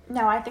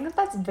 No, I think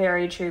that's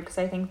very true, because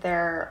I think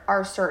there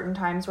are certain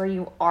times where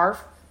you are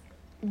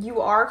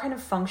kind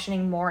of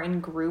functioning more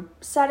in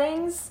group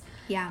settings.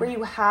 Yeah. Where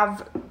you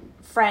have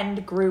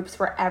friend groups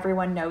where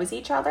everyone knows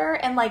each other.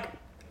 And like,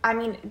 I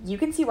mean, you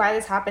can see why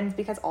this happens,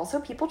 because also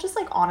people just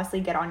like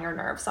honestly get on your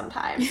nerves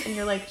sometimes. And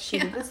you're like, she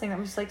did this thing that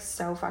was just like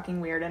so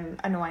fucking weird and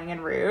annoying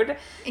and rude.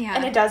 Yeah.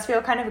 And it does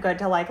feel kind of good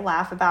to like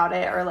laugh about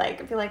it or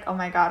like be like, oh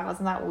my God,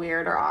 wasn't that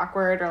weird or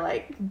awkward? Or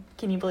like,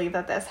 can you believe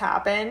that this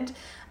happened?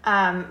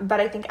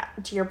 But I think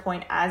to your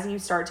point, as you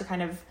start to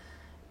kind of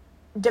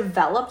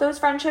develop those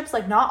friendships,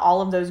 like not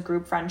all of those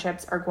group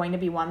friendships are going to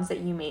be ones that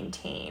you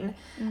maintain.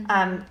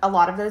 A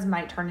lot of those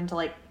might turn into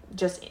like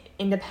just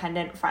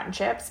independent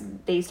friendships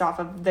based off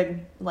of the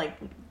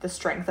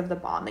strength of the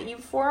bond that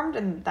you've formed,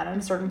 and then at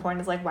a certain point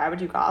it's like, why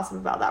would you gossip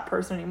about that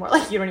person anymore?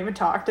 Like you don't even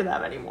talk to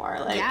them anymore.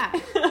 Like yeah.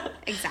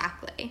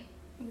 Exactly.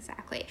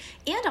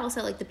 And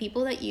also like the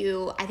people that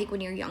you, I think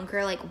when you're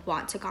younger, like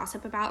want to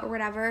gossip about or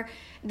whatever,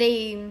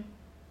 they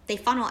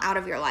funnel out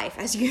of your life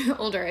as you get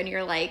older, and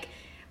you're like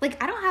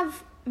I don't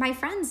have my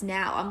friends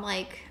now. I'm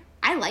like,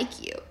 I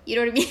like you. You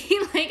know what I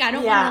mean? Like, I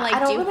don't want to like do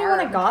harm. I don't really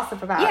want to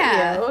gossip about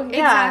you.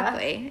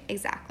 Yeah,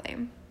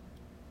 exactly.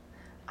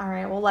 All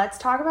right, well, let's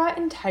talk about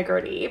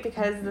integrity,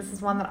 because this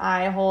is one that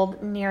I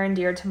hold near and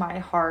dear to my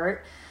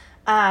heart.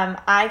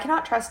 I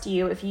cannot trust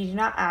you if you do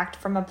not act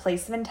from a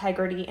place of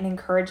integrity and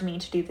encourage me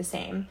to do the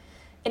same.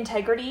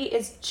 Integrity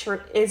is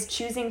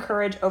choosing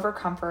courage over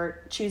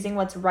comfort, choosing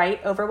what's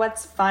right over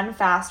what's fun,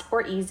 fast,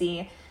 or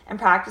easy, and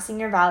practicing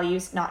your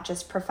values, not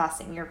just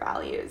professing your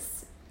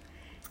values.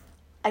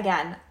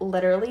 Again,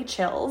 literally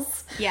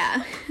chills.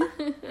 Yeah.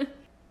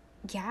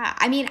 Yeah.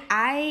 I mean,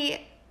 I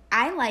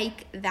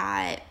like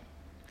that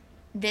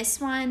this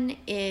one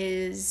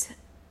is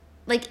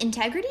like,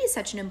 integrity is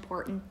such an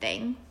important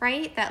thing,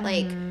 right? That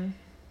like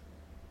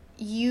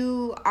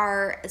you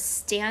are a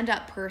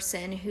stand-up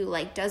person who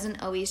like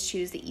doesn't always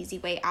choose the easy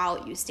way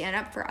out. You stand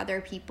up for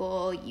other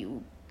people.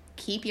 You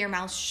keep your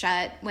mouth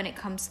shut when it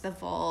comes to the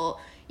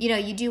vault. You know,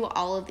 you do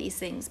all of these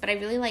things. But I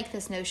really like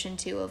this notion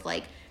too of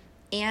like,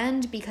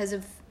 and because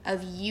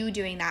of you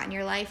doing that in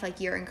your life,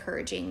 like you're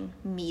encouraging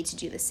me to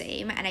do the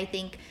same. And I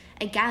think,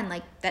 again,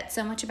 like that's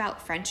so much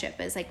about friendship,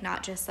 is like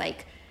not just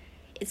like,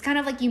 it's kind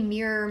of like you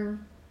mirror,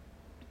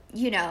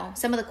 you know,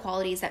 some of the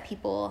qualities that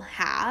people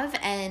have.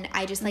 And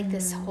I just like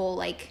this whole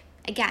like,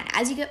 again,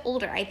 as you get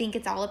older, I think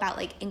it's all about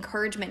like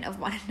encouragement of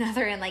one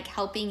another and like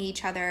helping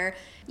each other,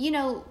 you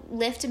know,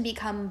 lift and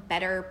become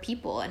better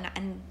people.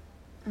 And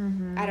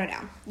I don't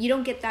know, you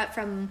don't get that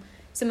from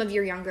some of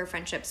your younger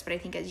friendships, but I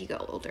think as you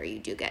go older, you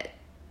do get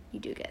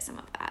some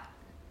of that.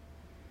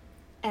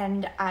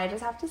 And I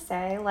just have to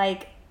say,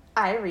 like,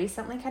 I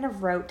recently kind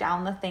of wrote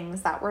down the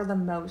things that were the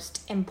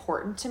most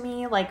important to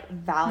me, like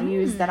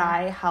values that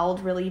I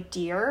held really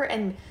dear.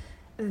 And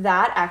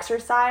that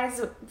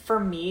exercise for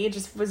me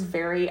just was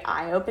very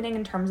eye-opening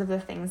in terms of the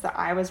things that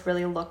I was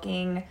really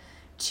looking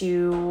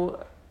to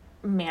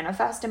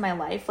manifest in my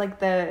life, like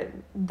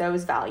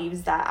those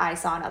values that I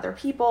saw in other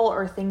people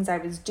or things I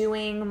was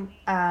doing.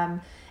 And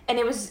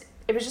it was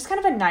just kind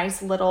of a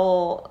nice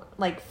little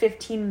like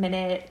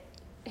 15-minute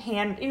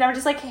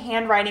just like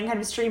handwriting, kind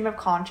of stream of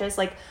conscious,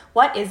 like,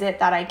 what is it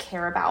that I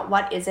care about?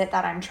 What is it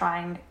that I'm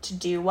trying to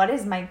do? What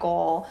is my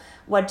goal?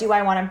 What do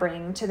I want to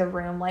bring to the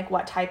room? Like,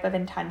 what type of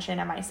intention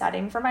am I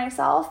setting for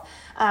myself?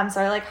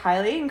 So I like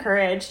highly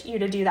encourage you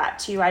to do that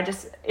too.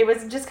 It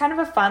was just kind of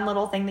a fun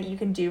little thing that you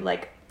can do.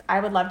 Like, I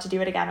would love to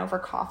do it again over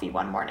coffee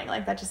one morning.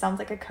 Like, that just sounds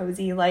like a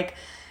cozy, like,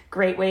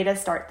 great way to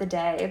start the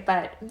day.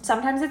 But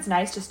sometimes it's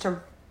nice just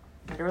to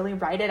literally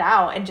write it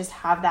out and just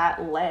have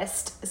that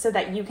list so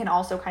that you can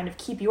also kind of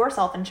keep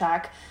yourself in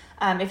check.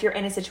 If you're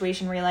in a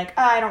situation where you're like,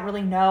 I don't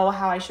really know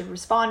how I should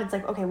respond, it's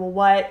like, okay, well,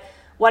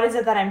 what is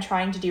it that I'm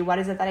trying to do? What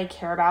is it that I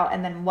care about?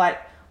 And then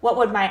what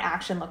would my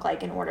action look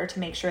like in order to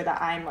make sure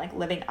that I'm like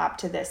living up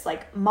to this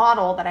like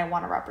model that I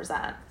want to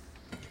represent?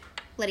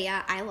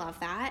 Lydia, I love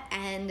that.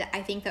 And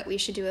I think that we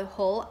should do a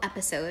whole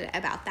episode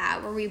about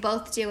that where we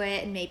both do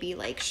it and maybe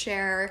like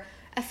share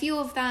a few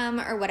of them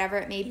or whatever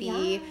it may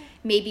be. Yeah.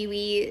 Maybe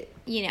we,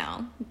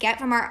 get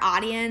from our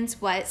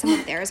audience what some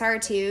of theirs are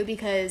too,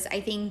 because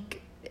I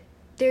think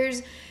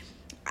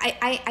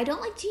I don't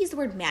like to use the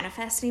word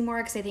manifest anymore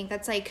because I think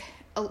that's like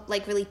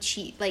really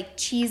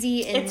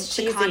cheesy in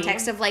the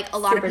context of like a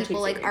lot of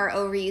people like are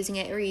overusing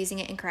it or using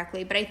it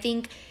incorrectly. But I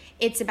think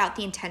it's about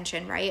the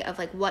intention, right? Of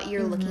like what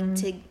you're looking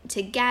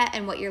to get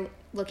and what you're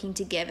looking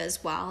to give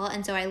as well.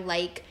 And so I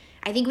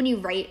think when you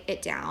write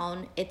it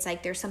down, it's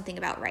like there's something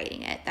about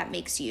writing it that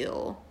makes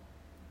you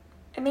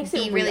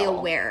be really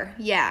aware.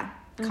 Yeah.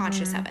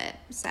 Conscious of it.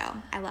 So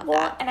I love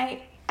that. And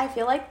I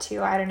feel like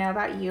too, I don't know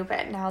about you,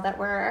 but now that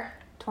we're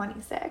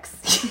 26,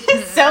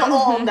 so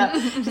old. No,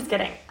 just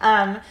kidding.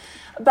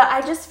 But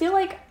I just feel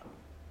like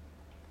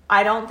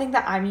I don't think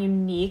that I'm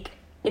unique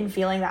in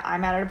feeling that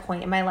I'm at a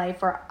point in my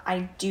life where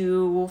I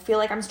do feel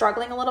like I'm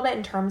struggling a little bit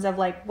in terms of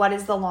like, what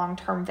is the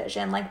long-term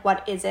vision? Like,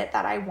 what is it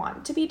that I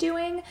want to be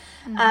doing?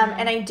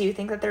 And I do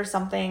think that there's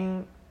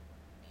something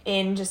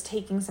in just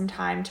taking some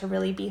time to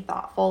really be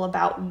thoughtful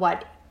about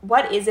what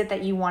is it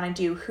that you want to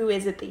do? Who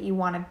is it that you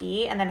want to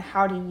be? And then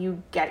how do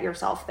you get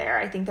yourself there?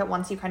 I think that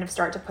once you kind of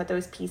start to put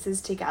those pieces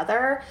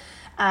together,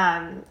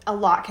 a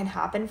lot can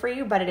happen for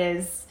you, but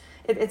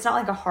it's not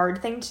like a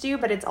hard thing to do,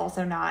 but it's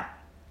also not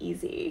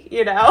easy,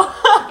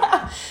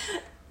 Yeah.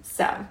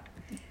 So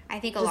I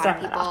think a lot of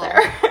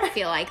people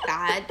feel like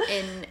that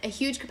in a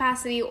huge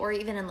capacity or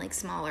even in like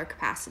smaller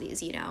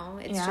capacities,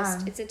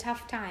 it's a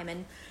tough time.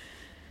 And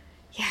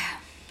yeah.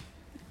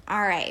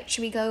 All right.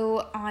 Should we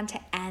go on to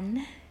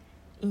N?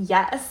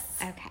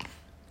 Yes. Okay.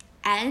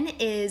 N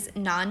is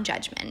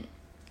non-judgment.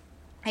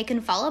 I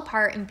can fall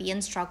apart and be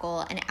in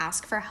struggle and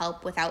ask for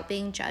help without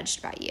being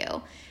judged by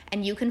you.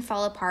 And you can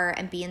fall apart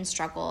and be in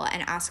struggle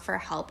and ask for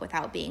help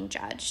without being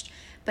judged.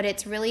 But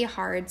it's really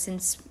hard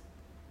since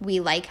we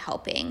like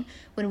helping.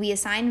 When we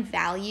assign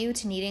value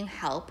to needing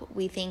help,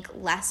 we think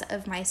less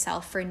of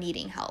myself for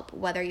needing help,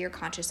 whether you're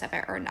conscious of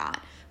it or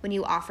not. When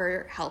you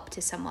offer help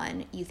to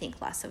someone, you think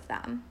less of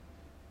them.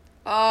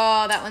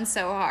 Oh, that one's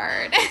so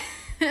hard.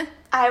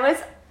 I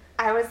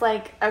was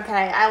like,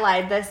 okay, I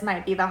lied. This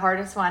might be the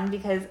hardest one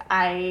because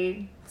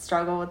I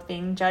struggle with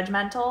being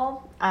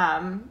judgmental.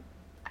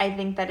 I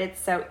think that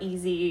it's so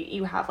easy.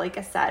 You have like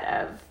a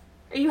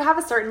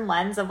certain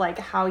lens of like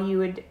how you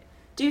would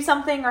do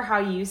something or how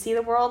you see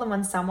the world. And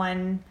when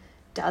someone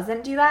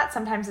doesn't do that,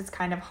 sometimes it's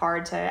kind of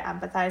hard to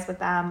empathize with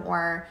them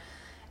or,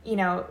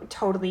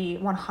 totally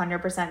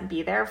 100%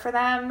 be there for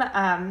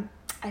them.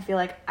 I feel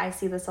like I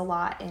see this a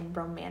lot in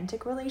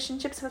romantic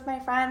relationships with my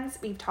friends.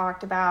 We've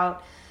talked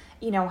about,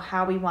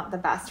 how we want the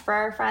best for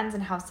our friends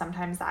and how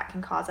sometimes that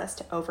can cause us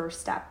to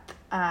overstep,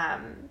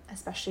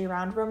 especially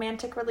around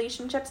romantic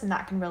relationships. And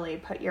that can really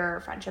put your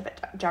friendship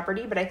at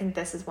jeopardy. But I think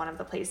this is one of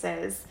the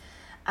places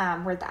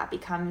where that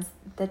becomes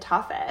the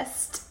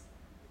toughest.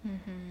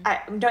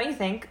 Don't you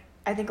think?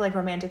 I think like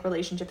romantic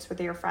relationships with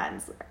your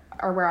friends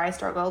are where I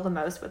struggle the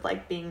most with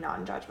like being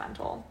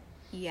non-judgmental.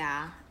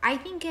 Yeah, I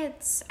think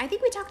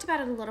we talked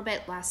about it a little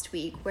bit last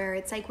week where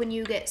it's like when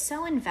you get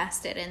so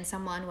invested in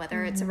someone,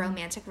 whether it's a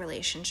romantic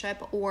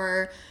relationship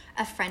or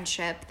a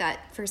friendship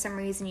that for some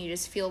reason you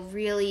just feel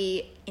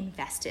really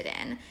invested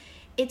in,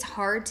 it's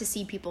hard to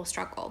see people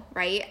struggle,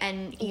 right?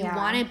 And you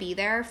want to be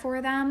there for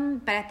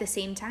them, but at the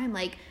same time,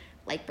 like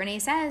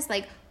Brene says,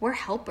 like we're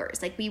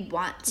helpers. Like we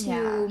want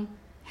to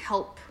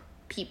help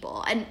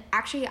people. And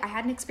actually, I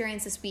had an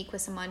experience this week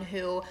with someone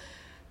who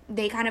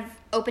they kind of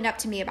opened up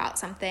to me about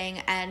something,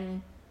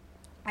 and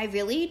I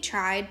really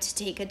tried to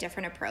take a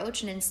different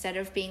approach. And instead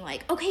of being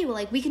like, okay, well,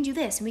 like we can do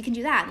this and we can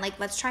do that and like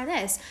let's try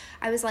this,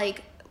 I was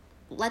like,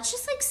 let's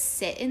just like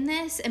sit in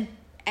this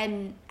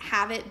and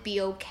have it be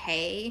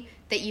okay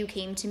that you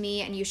came to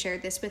me and you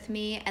shared this with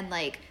me, and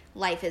like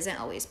life isn't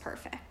always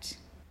perfect.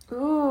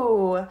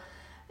 Ooh,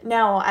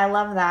 no, I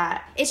love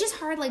that. It's just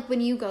hard, like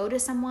when you go to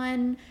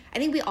someone, I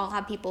think we all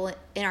have people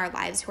in our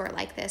lives who are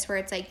like this, where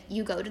it's like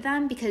you go to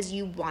them because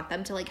you want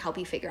them to like help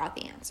you figure out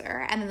the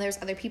answer. And then there's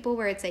other people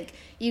where it's like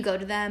you go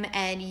to them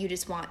and you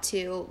just want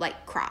to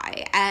like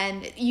cry.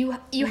 And you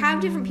have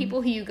different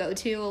people who you go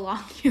to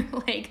along your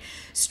like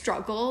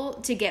struggle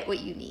to get what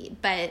you need.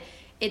 But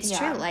it's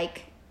true,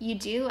 like you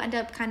do end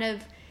up kind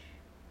of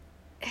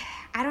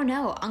I don't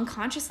know,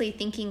 unconsciously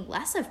thinking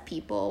less of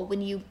people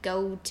when you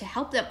go to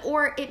help them,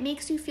 or it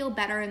makes you feel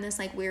better in this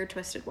like weird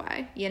twisted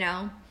way, you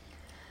know?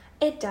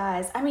 It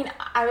does. I mean,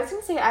 I was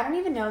going to say, I don't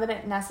even know that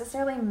it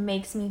necessarily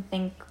makes me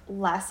think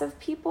less of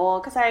people,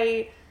 because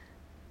I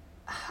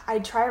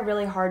try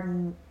really hard,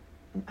 and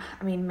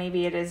I mean,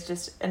 maybe it is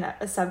just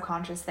a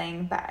subconscious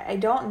thing, but I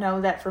don't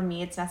know that for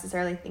me it's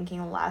necessarily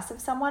thinking less of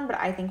someone. But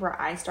I think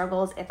where I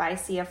struggle is if I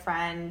see a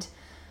friend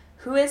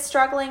who is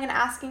struggling and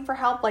asking for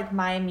help, like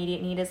my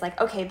immediate need is like,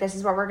 okay, this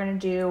is what we're going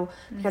to do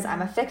because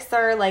I'm a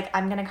fixer. Like,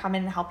 I'm going to come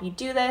in and help you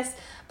do this.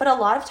 But a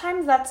lot of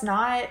times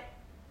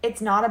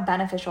it's not a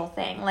beneficial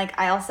thing. Like,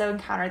 I also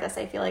encountered this,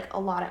 I feel like, a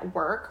lot at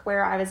work,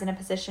 where I was in a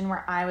position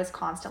where I was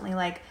constantly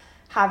like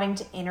having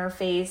to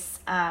interface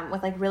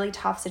with like really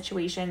tough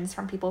situations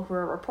from people who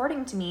were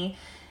reporting to me.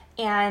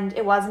 And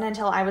it wasn't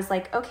until I was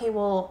like, okay,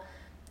 well,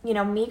 you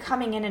know, me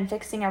coming in and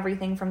fixing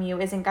everything from you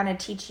isn't going to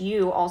teach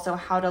you also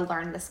how to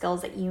learn the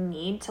skills that you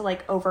need to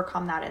like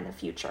overcome that in the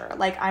future.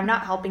 Like, I'm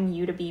not helping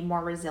you to be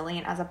more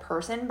resilient as a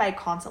person by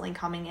constantly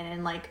coming in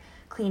and like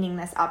cleaning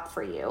this up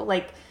for you.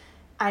 Like,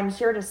 I'm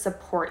here to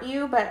support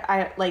you, but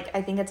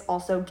I think it's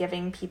also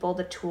giving people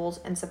the tools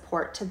and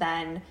support to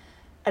then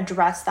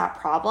address that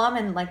problem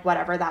and like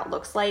whatever that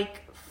looks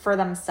like for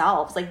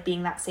themselves, like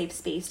being that safe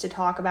space to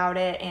talk about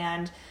it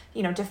and,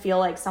 you know, to feel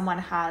like someone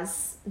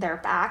has their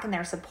back and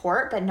their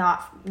support, but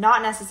not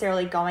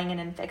necessarily going in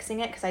and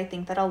fixing it. Because I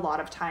think that a lot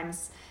of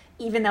times,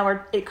 even though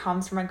it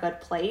comes from a good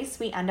place,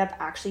 we end up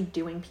actually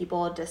doing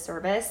people a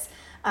disservice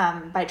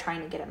by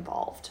trying to get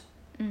involved.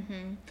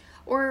 Mm-hmm.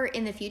 Or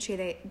in the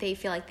future, they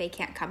feel like they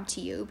can't come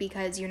to you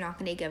because you're not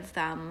going to give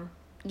them,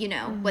 you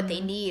know, what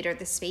they need or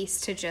the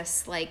space to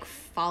just like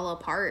fall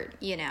apart,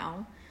 you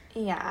know?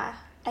 Yeah.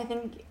 I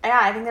think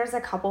there's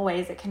a couple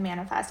ways it can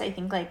manifest. I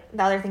think like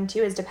the other thing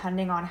too is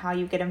depending on how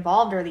you get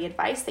involved or the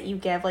advice that you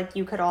give, like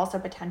you could also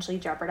potentially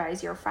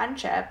jeopardize your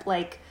friendship.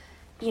 Like,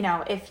 you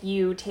know, if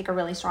you take a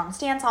really strong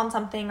stance on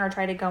something or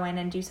try to go in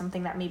and do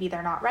something that maybe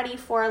they're not ready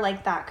for,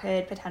 like that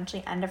could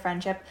potentially end a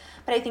friendship.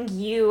 But I think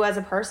you as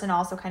a person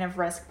also kind of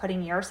risk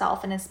putting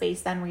yourself in a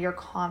space then where you're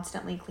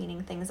constantly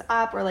cleaning things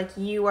up, or like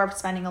you are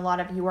spending a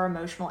lot of your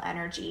emotional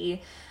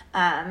energy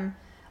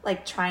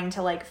like trying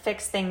to like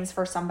fix things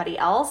for somebody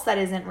else that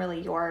isn't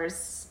really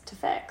yours to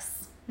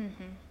fix.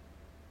 Mm-hmm.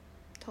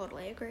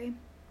 Totally agree.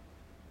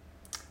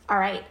 All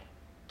right.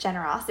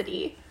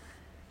 Generosity.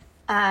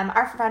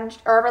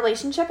 Our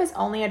relationship is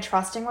only a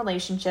trusting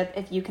relationship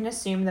if you can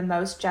assume the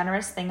most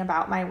generous thing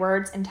about my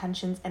words,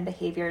 intentions, and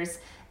behaviors,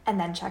 and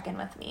then check in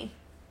with me.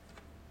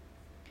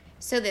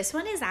 So this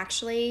one is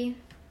actually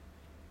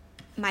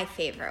my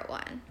favorite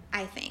one,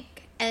 I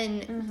think.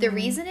 And the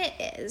reason it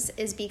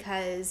is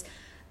because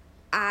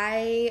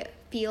I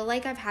feel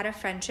like I've had a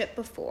friendship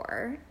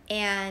before,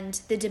 and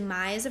the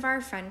demise of our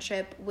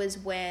friendship was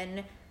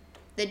when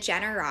the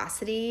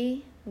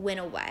generosity went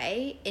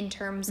away in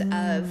terms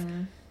of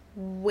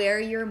where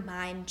your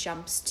mind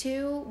jumps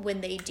to when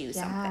they do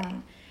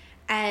something.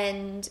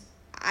 And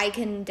I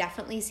can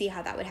definitely see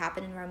how that would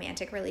happen in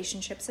romantic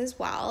relationships as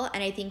well.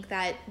 And I think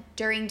that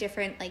during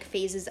different like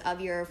phases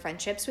of your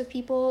friendships with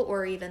people,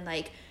 or even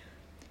like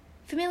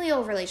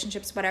familial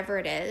relationships, whatever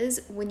it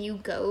is, when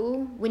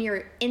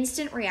your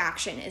instant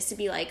reaction is to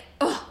be like,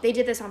 oh, they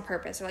did this on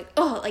purpose, or like,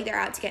 oh, like they're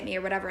out to get me,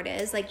 or whatever it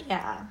is, like,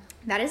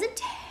 that is a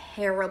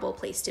terrible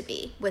place to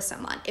be with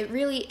someone. It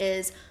really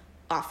is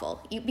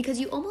awful, because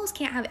you almost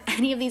can't have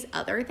any of these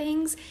other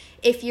things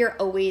if you're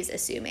always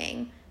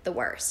assuming the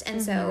worst. And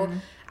so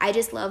I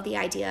just love the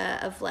idea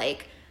of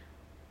like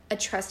a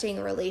trusting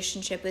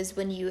relationship is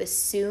when you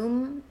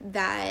assume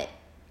that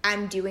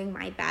I'm doing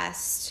my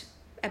best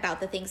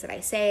about the things that I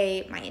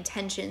say, my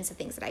intentions, the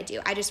things that I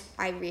do.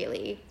 I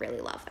really,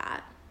 really love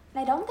that.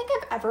 I don't think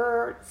I've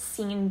ever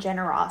seen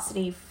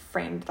generosity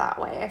framed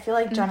that way. I feel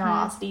like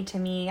generosity to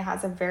me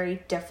has a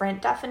very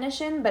different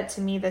definition, but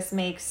to me this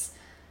makes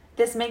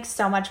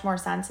so much more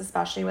sense,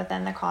 especially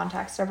within the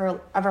context of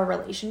a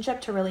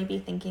relationship, to really be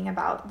thinking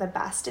about the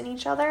best in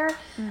each other.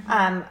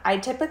 I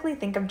typically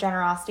think of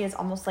generosity as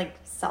almost like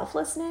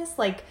selflessness,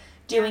 like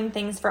doing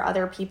things for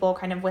other people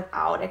kind of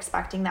without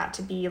expecting that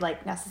to be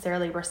like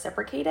necessarily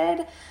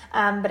reciprocated.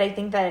 But I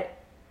think that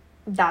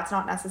that's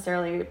not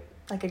necessarily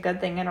like a good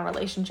thing in a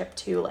relationship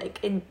too.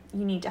 Like you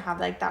need to have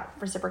like that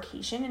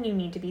reciprocation, and you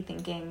need to be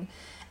thinking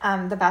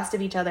the best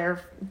of each other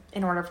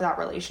in order for that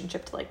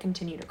relationship to like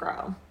continue to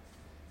grow.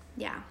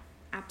 Yeah,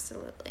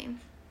 absolutely.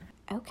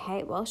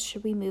 Okay, well,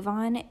 should we move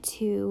on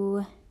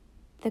to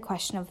the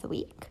question of the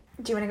week?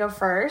 Do you want to go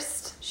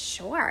first?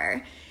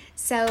 Sure.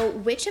 So,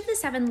 which of the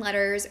 7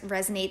 letters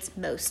resonates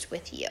most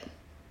with you?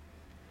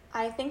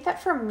 I think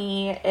that for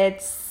me,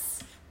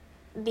 it's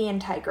the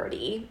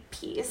integrity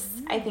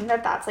piece. I think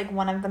that that's like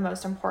one of the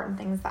most important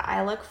things that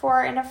I look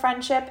for in a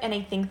friendship. And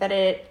I think that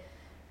it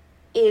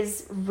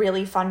is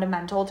really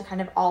fundamental to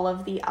kind of all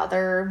of the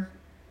other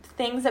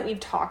things that we've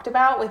talked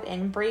about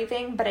within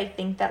Braving. But I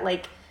think that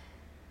like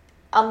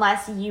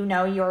unless you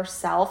know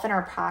yourself and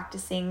are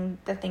practicing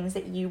the things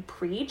that you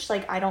preach,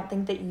 like, I don't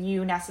think that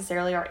you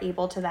necessarily are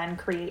able to then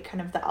create kind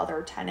of the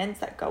other tenets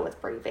that go with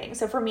braving.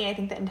 So for me, I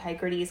think that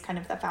integrity is kind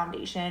of the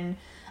foundation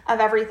of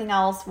everything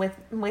else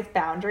with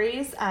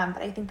boundaries.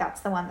 But I think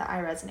that's the one that I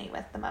resonate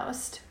with the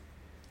most.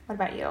 What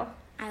about you?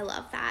 I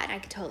love that. I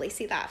could totally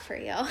see that for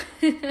you.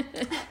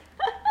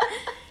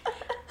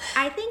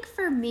 I think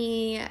for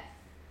me,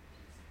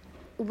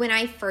 when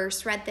I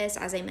first read this,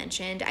 as I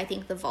mentioned, I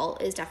think the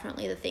vault is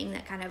definitely the thing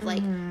that kind of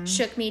like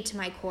shook me to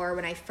my core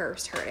when I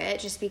first heard it,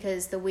 just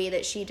because the way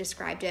that she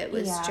described it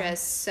was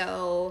just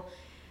so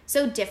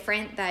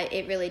different that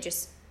it really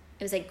just,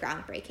 it was like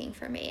groundbreaking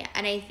for me.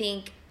 And I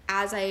think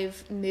as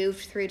I've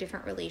moved through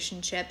different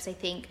relationships, I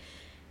think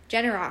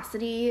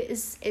generosity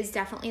is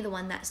definitely the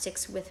one that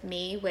sticks with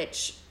me,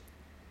 which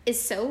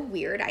is so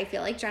weird. I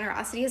feel like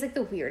generosity is like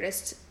the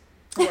weirdest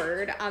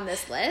word on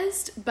this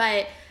list,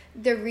 but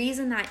the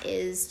reason that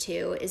is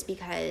too is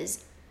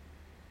because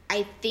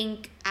I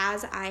think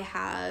as I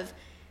have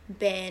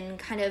been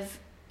kind of,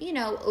 you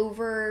know,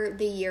 over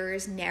the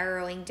years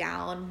narrowing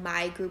down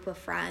my group of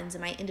friends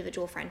and my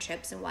individual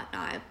friendships and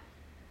whatnot,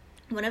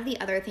 one of the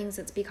other things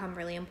that's become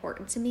really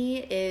important to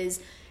me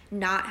is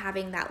not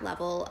having that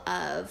level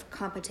of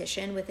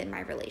competition within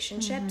my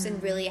relationships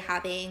and really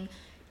having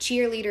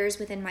cheerleaders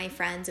within my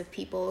friends of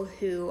people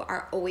who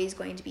are always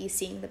going to be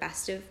seeing the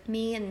best of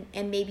me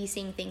and maybe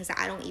seeing things that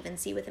I don't even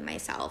see within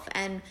myself,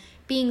 and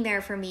being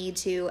there for me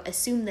to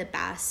assume the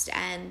best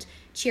and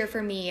cheer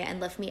for me and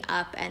lift me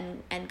up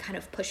and kind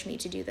of push me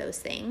to do those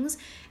things.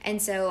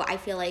 And so I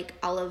feel like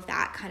all of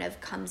that kind of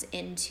comes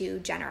into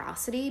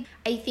generosity.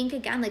 I think,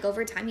 again, like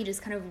over time, you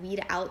just kind of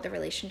weed out the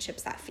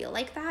relationships that feel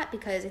like that,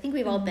 because I think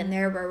we've all been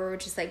there where we're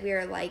just like, we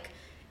are like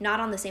not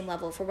on the same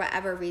level for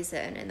whatever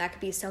reason. And that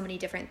could be so many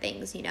different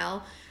things, you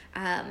know?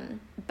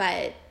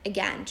 But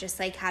again, just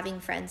like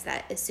having friends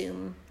that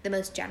assume the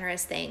most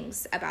generous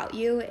things about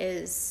you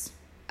is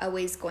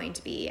always going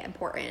to be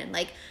important. And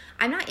like,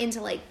 I'm not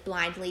into like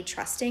blindly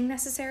trusting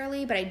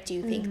necessarily, but I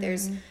do think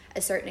there's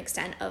a certain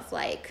extent of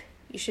like,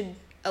 you should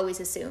always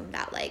assume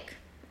that like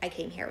I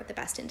came here with the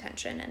best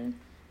intention and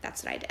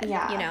that's what I did,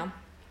 you know?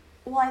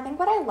 Well, I think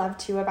what I love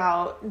too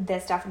about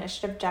this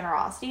definition of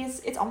generosity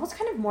is it's almost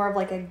kind of more of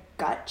like a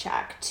gut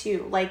check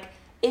too. Like,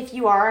 if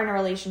you are in a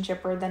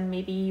relationship where then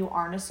maybe you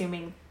aren't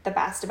assuming the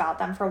best about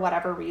them for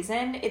whatever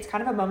reason, it's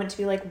kind of a moment to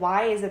be like,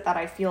 why is it that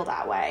I feel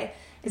that way?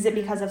 Is it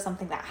because of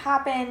something that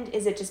happened?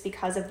 Is it just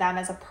because of them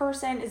as a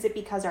person? Is it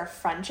because our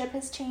friendship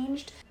has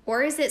changed?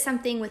 Or is it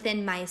something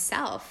within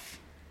myself?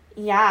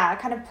 Yeah,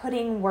 kind of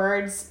putting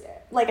words,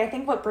 like I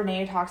think what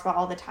Brene talks about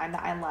all the time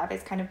that I love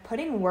is kind of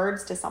putting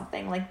words to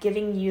something, like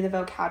giving you the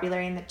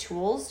vocabulary and the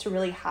tools to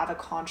really have a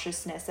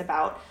consciousness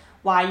about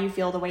why you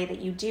feel the way that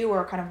you do,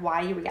 or kind of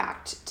why you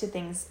react to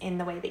things in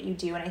the way that you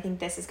do. And I think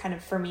this is kind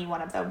of, for me,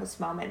 one of those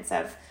moments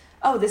of,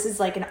 oh, this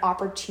is like an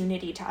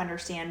opportunity to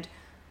understand,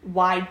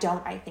 why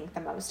don't I think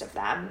the most of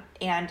them?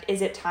 And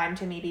is it time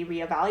to maybe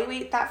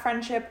reevaluate that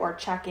friendship or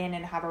check in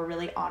and have a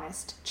really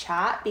honest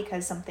chat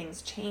because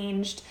something's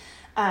changed?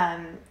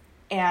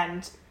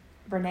 And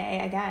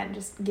Brene, again,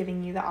 just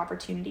giving you the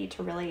opportunity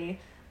to really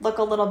look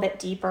a little bit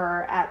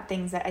deeper at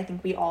things that I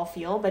think we all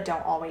feel but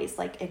don't always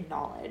like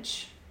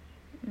acknowledge.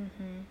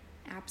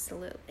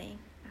 Absolutely.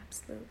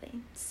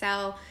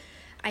 So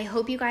I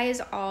hope you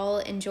guys all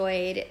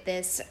enjoyed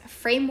this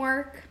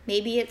framework.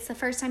 Maybe it's the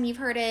first time you've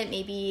heard it.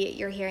 Maybe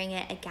you're hearing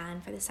it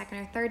again for the second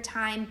or third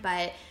time.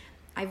 But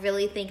I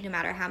really think no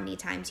matter how many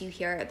times you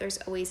hear it, there's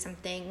always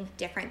something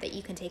different that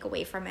you can take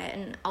away from it.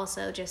 And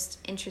also just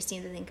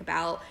interesting to think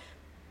about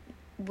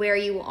where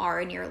you are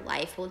in your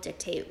life will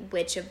dictate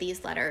which of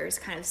these letters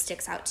kind of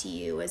sticks out to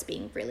you as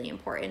being really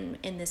important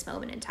in this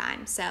moment in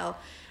time. So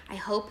I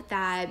hope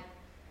that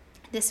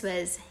this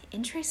was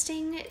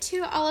interesting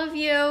to all of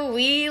you.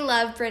 We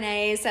love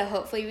Brene, so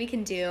hopefully we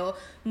can do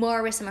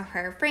more with some of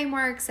her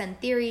frameworks and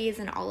theories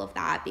and all of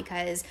that,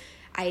 because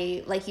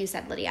like you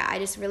said, Lydia, I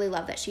just really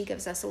love that she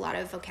gives us a lot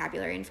of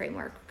vocabulary and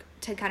framework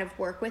to kind of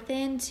work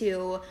within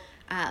to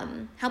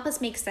help us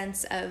make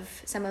sense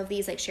of some of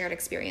these like shared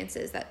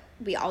experiences that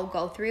we all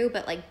go through,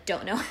 but like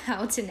don't know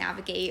how to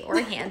navigate or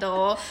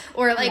handle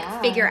or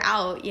like figure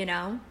out, you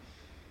know?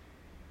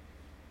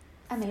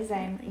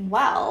 Amazing.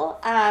 Well,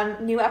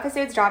 new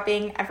episodes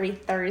dropping every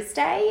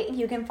Thursday.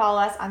 You can follow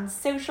us on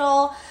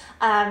social.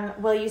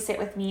 Will You Sit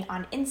With Me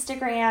on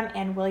Instagram,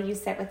 and Will You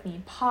Sit With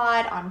Me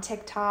Pod on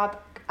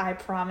TikTok. I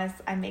promise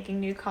I'm making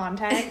new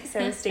content,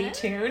 so stay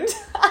tuned.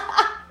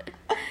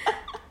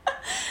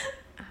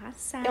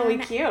 Awesome. It'll be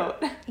cute.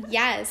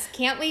 Yes.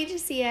 Can't wait to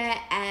see it,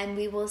 and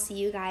we will see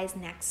you guys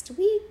next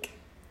week.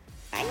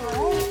 Bye.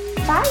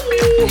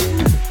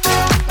 Bye.